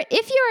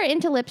you're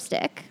into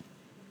lipstick,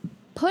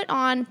 put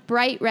on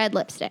bright red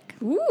lipstick.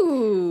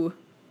 Ooh.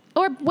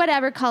 Or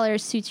whatever color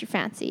suits your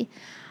fancy.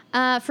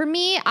 For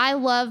me, I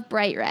love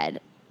bright red.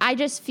 I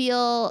just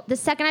feel, the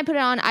second I put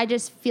it on, I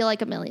just feel like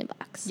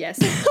 $1,000,000. Yes.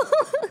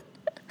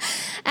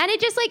 And it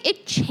just like,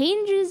 it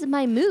changes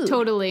my mood.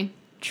 Totally.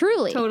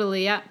 Truly.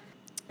 Totally, yeah.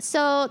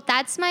 So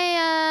that's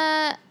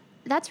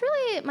that's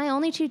really my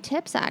only 2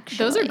 tips, actually.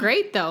 Those are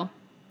great, though.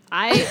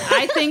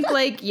 I think,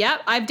 like, yeah,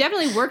 I've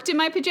definitely worked in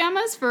my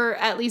pajamas for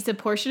at least a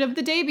portion of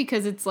the day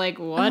because it's like,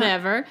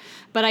 whatever.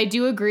 But I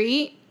do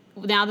agree,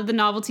 now that the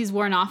novelty's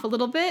worn off a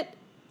little bit,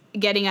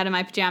 getting out of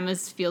my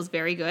pajamas feels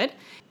very good.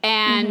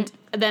 And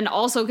then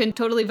also can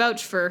totally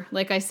vouch for,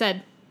 like I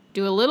said,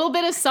 do a little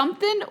bit of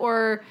something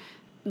or,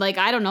 like,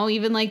 I don't know,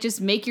 even, like, just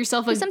make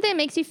yourself something that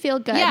makes you feel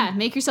good. Yeah,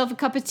 make yourself a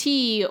cup of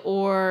tea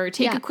or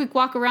take a quick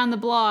walk around the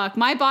block.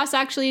 My boss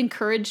actually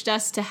encouraged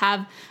us to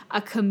have a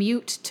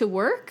commute to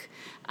work.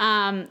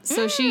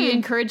 So she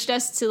encouraged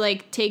us to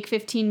like take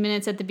 15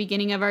 minutes at the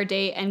beginning of our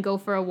day and go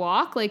for a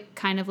walk, like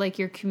kind of like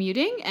you're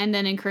commuting, and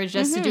then encouraged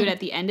us to do it at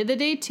the end of the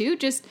day too,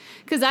 just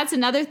because that's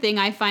another thing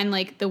I find,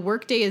 like the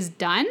workday is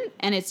done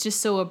and it's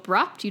just so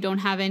abrupt. You don't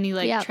have any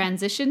like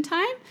transition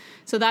time.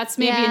 So that's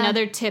maybe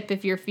another tip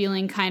if you're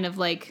feeling kind of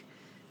like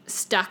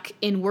stuck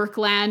in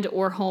workland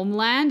or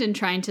homeland and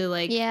trying to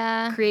like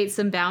create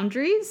some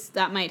boundaries.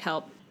 That might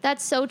help.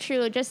 That's so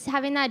true. Just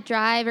having that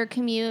drive or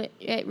commute,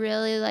 it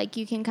really like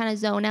you can kind of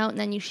zone out and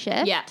then you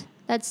shift. Yeah.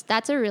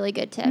 That's a really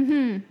good tip.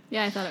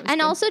 Yeah, I thought it was And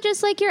good. also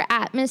just like your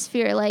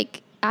atmosphere.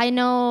 Like I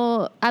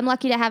know I'm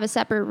lucky to have a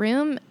separate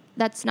room.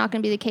 That's not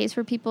going to be the case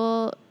for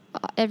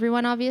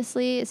everyone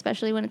obviously,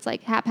 especially when it's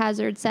like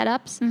haphazard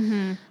setups.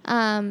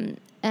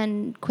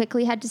 And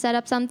quickly had to set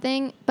up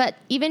something. But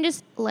even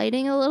just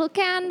lighting a little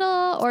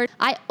candle, or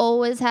I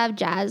always have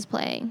jazz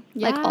playing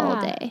like all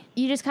day.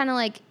 You just kind of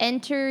like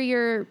enter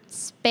your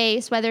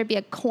space, whether it be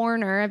a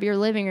corner of your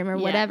living room or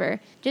whatever,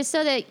 just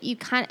so that you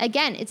kind of,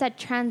 again, it's that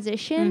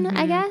transition,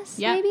 I guess,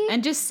 maybe.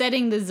 And just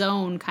setting the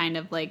zone, kind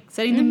of like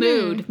setting the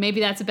mood.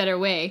 Maybe that's a better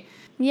way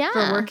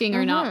for working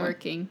or not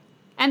working.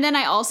 And then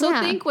I also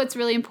think what's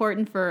really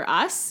important for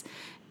us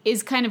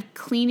is kind of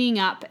cleaning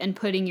up and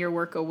putting your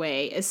work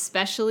away,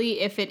 especially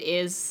if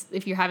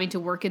you're having to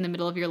work in the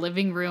middle of your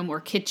living room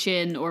or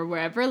kitchen or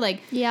wherever, like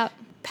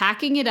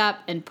packing it up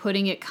and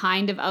putting it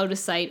kind of out of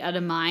sight, out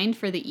of mind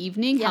for the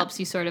evening helps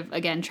you sort of,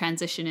 again,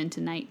 transition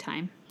into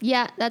nighttime.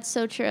 Yeah, that's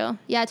so true.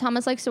 Yeah,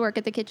 Thomas likes to work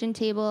at the kitchen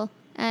table.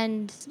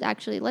 And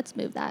actually, let's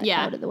move that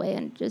out of the way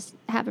and just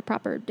have a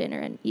proper dinner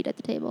and eat at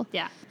the table.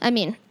 Yeah. I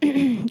mean,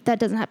 that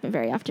doesn't happen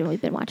very often. We've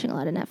been watching a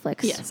lot of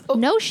Netflix. Yes.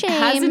 No shame.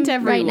 Hasn't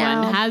everyone. Right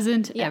now.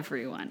 Hasn't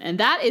everyone. And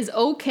that is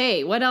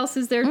okay. What else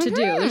is there to do?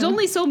 There's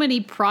only so many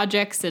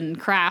projects and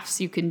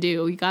crafts you can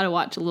do. You got to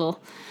watch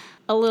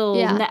a a little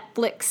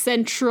Netflix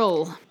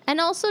Central. And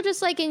also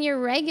just like in your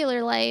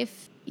regular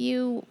life,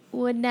 you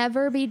would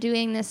never be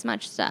doing this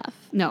much stuff.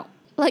 No.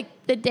 Like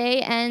the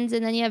day ends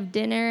and then you have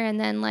dinner and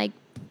then like,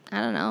 I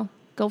don't know,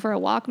 go for a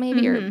walk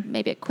maybe or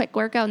maybe a quick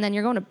workout and then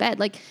you're going to bed.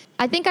 Like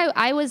I think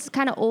I was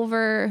kind of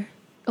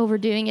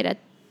overdoing it at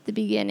the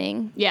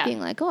beginning. Yeah. Being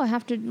like, oh, I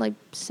have to like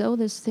sew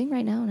this thing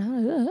right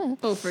now.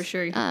 Oh, for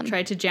sure.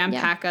 Try to jam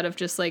pack out of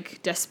just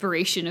like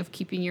desperation of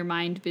keeping your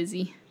mind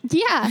busy.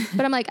 Yeah.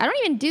 But I'm like, I don't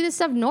even do this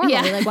stuff normally.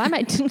 Yeah. Like, why am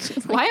I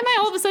why am I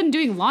all of a sudden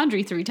doing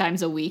laundry 3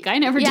 times a week? I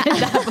never did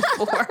that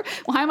before.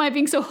 Why am I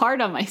being so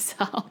hard on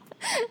myself?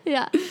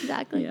 Yeah,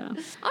 exactly. Yeah.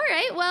 All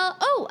right. Well,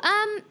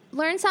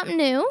 learn something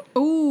new.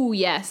 Oh,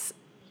 yes.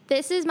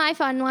 This is my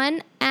fun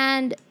one.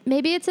 And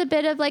maybe it's a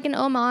bit of like an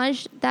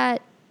homage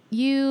that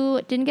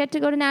you didn't get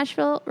to go to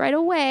Nashville right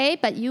away,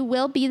 but you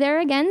will be there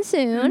again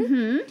soon.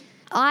 Mm-hmm.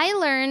 I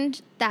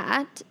learned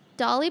that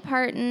Dolly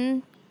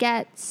Parton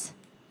gets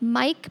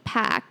mic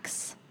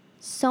packs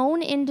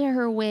sewn into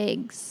her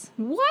wigs.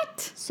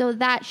 What? So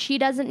that she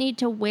doesn't need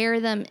to wear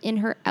them in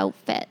her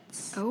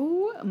outfits.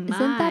 Oh, my.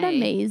 Isn't that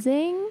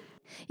amazing?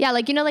 Yeah,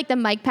 like, you know, like the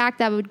mic pack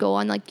that would go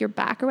on like your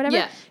back or whatever.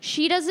 Yeah.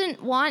 She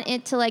doesn't want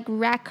it to like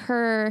wreck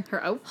her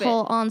outfit.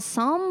 Whole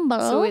ensemble.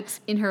 So it's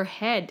in her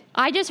head.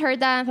 I just heard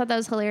that and thought that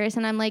was hilarious.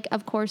 And I'm like,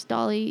 of course,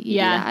 Dolly, you do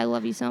that. I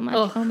love you so much.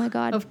 Oh my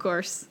God. Of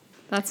course.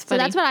 That's funny.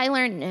 So that's what I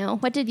learned new.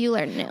 What did you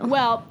learn new?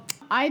 Well,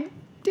 I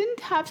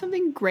didn't have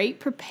something great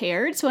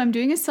prepared. So I'm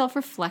doing a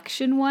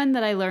self-reflection one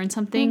that I learned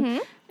something.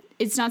 Mm-hmm.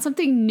 It's not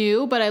something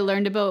new, but I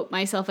learned about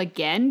myself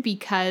again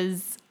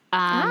because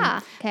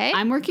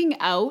I'm working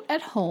out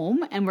at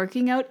home and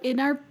working out in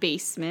our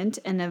basement.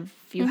 And if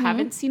you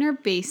haven't seen our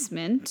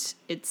basement,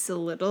 it's a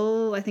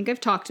little, I think I've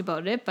talked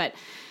about it, but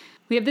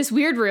we have this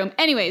weird room.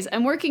 Anyways,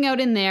 I'm working out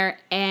in there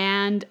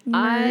and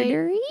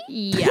Murdery?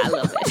 Yeah, a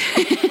little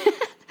bit.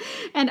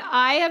 And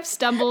I have not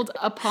stumbled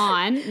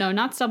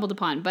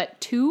upon, but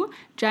 2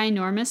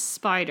 ginormous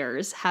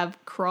spiders have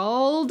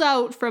crawled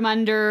out from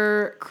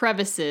under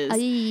crevices.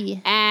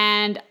 Aye.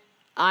 And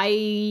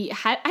I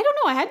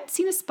hadn't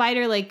seen a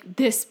spider like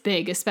this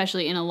big,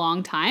 especially in a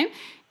long time.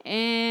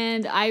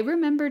 And I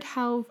remembered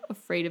how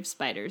afraid of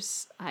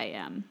spiders I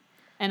am.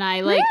 And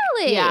I like,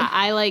 really? Yeah,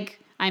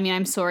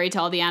 I'm sorry to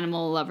all the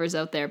animal lovers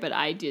out there, but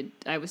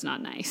I was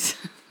not nice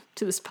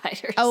to the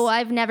spiders. Oh,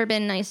 I've never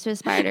been nice to a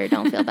spider.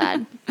 Don't feel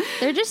bad.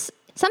 They're just,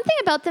 something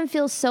about them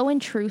feels so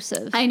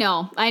intrusive. I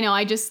know.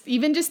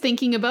 Even just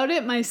thinking about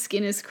it, my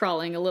skin is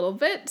crawling a little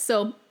bit.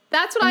 So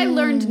that's what I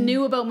learned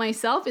new about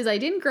myself is I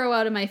didn't grow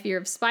out of my fear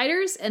of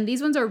spiders, and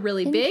these ones are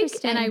really big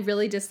and I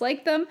really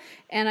dislike them,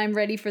 and I'm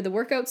ready for the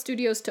workout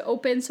studios to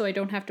open so I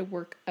don't have to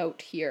work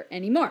out here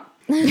anymore.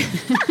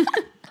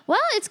 Well,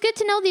 it's good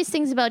to know these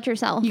things about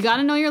yourself. You got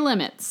to know your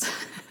limits.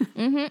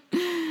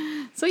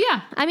 Mm-hmm. So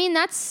yeah, I mean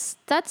that's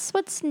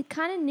what's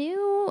kind of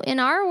new in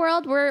our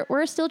world.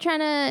 We're still trying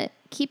to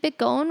keep it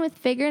going with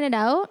figuring it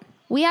out.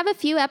 We have a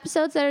few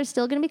episodes that are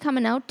still going to be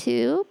coming out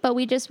too, but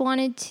we just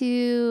wanted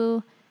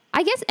to,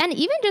 I guess, and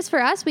even just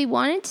for us, we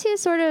wanted to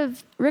sort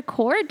of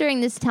record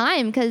during this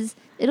time because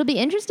it'll be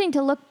interesting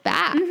to look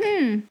back.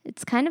 Mm-hmm.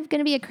 It's kind of going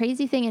to be a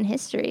crazy thing in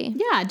history.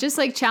 Yeah, just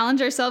like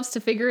challenge ourselves to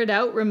figure it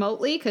out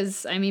remotely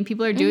because, I mean,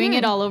 people are doing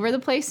it all over the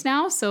place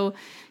now. So,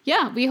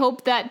 yeah, we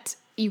hope that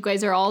you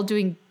guys are all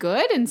doing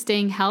good and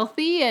staying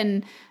healthy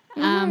and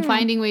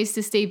finding ways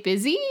to stay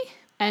busy.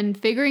 And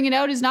figuring it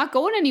out is not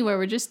going anywhere.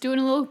 We're just doing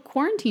a little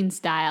quarantine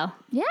style.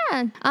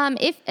 Yeah.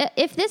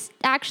 If this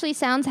actually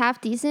sounds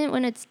half decent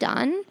when it's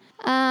done,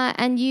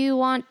 and you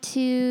want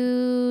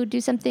to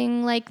do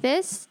something like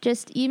this,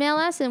 just email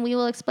us and we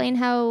will explain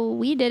how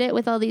we did it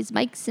with all these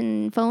mics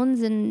and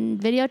phones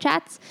and video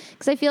chats.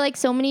 Because I feel like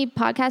so many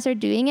podcasts are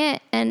doing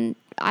it and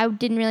I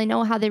didn't really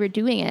know how they were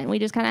doing it. And we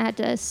just kind of had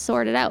to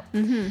sort it out.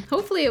 Mm-hmm.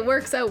 Hopefully it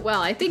works out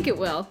well. I think it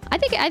will. I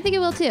think it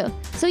will too.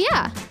 So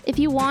yeah, if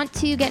you want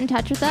to get in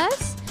touch with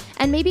us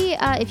and maybe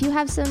if you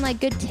have some like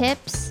good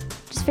tips,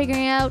 just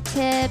figuring out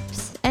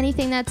tips,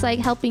 anything that's like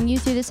helping you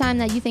through this time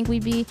that you think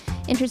we'd be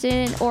interested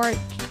in or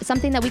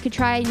something that we could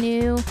try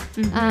new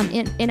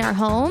in our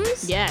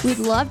homes. Yes. We'd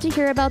love to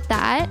hear about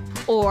that.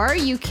 Or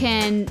you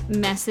can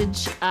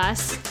message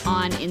us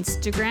on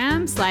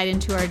Instagram, slide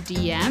into our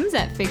DMs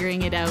at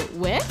Figuring It Out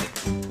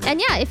With.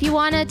 And yeah, if you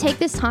want to take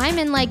this time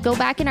and like go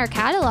back in our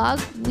catalog,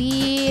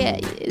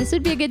 this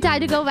would be a good time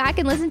to go back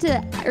and listen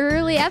to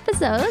early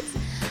episodes.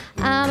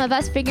 Of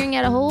us figuring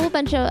out a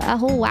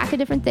whole whack of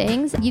different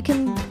things. You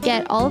can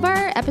get all of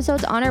our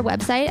episodes on our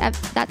website.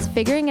 That's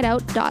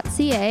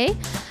figuringitout.ca.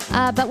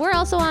 But we're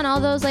also on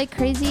all those like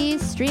crazy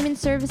streaming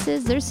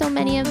services. There's so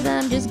many of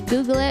them. Just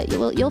Google it.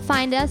 You'll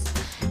find us.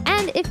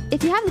 And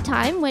if you have the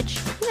time, which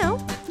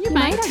you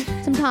might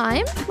have some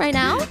time right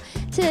now,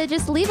 to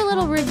just leave a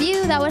little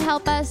review, that would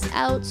help us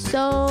out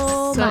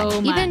so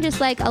much. Even just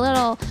like a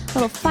little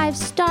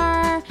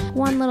 5-star,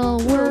 one little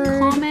word,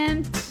 little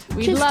comment.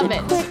 We'd love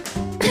it.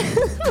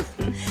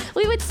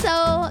 We would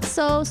so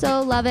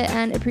love it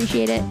and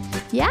appreciate it.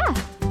 Yeah.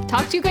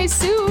 Talk to you guys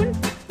soon.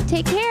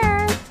 Take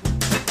care.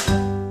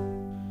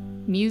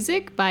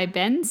 Music by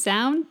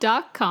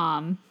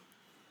bensound.com.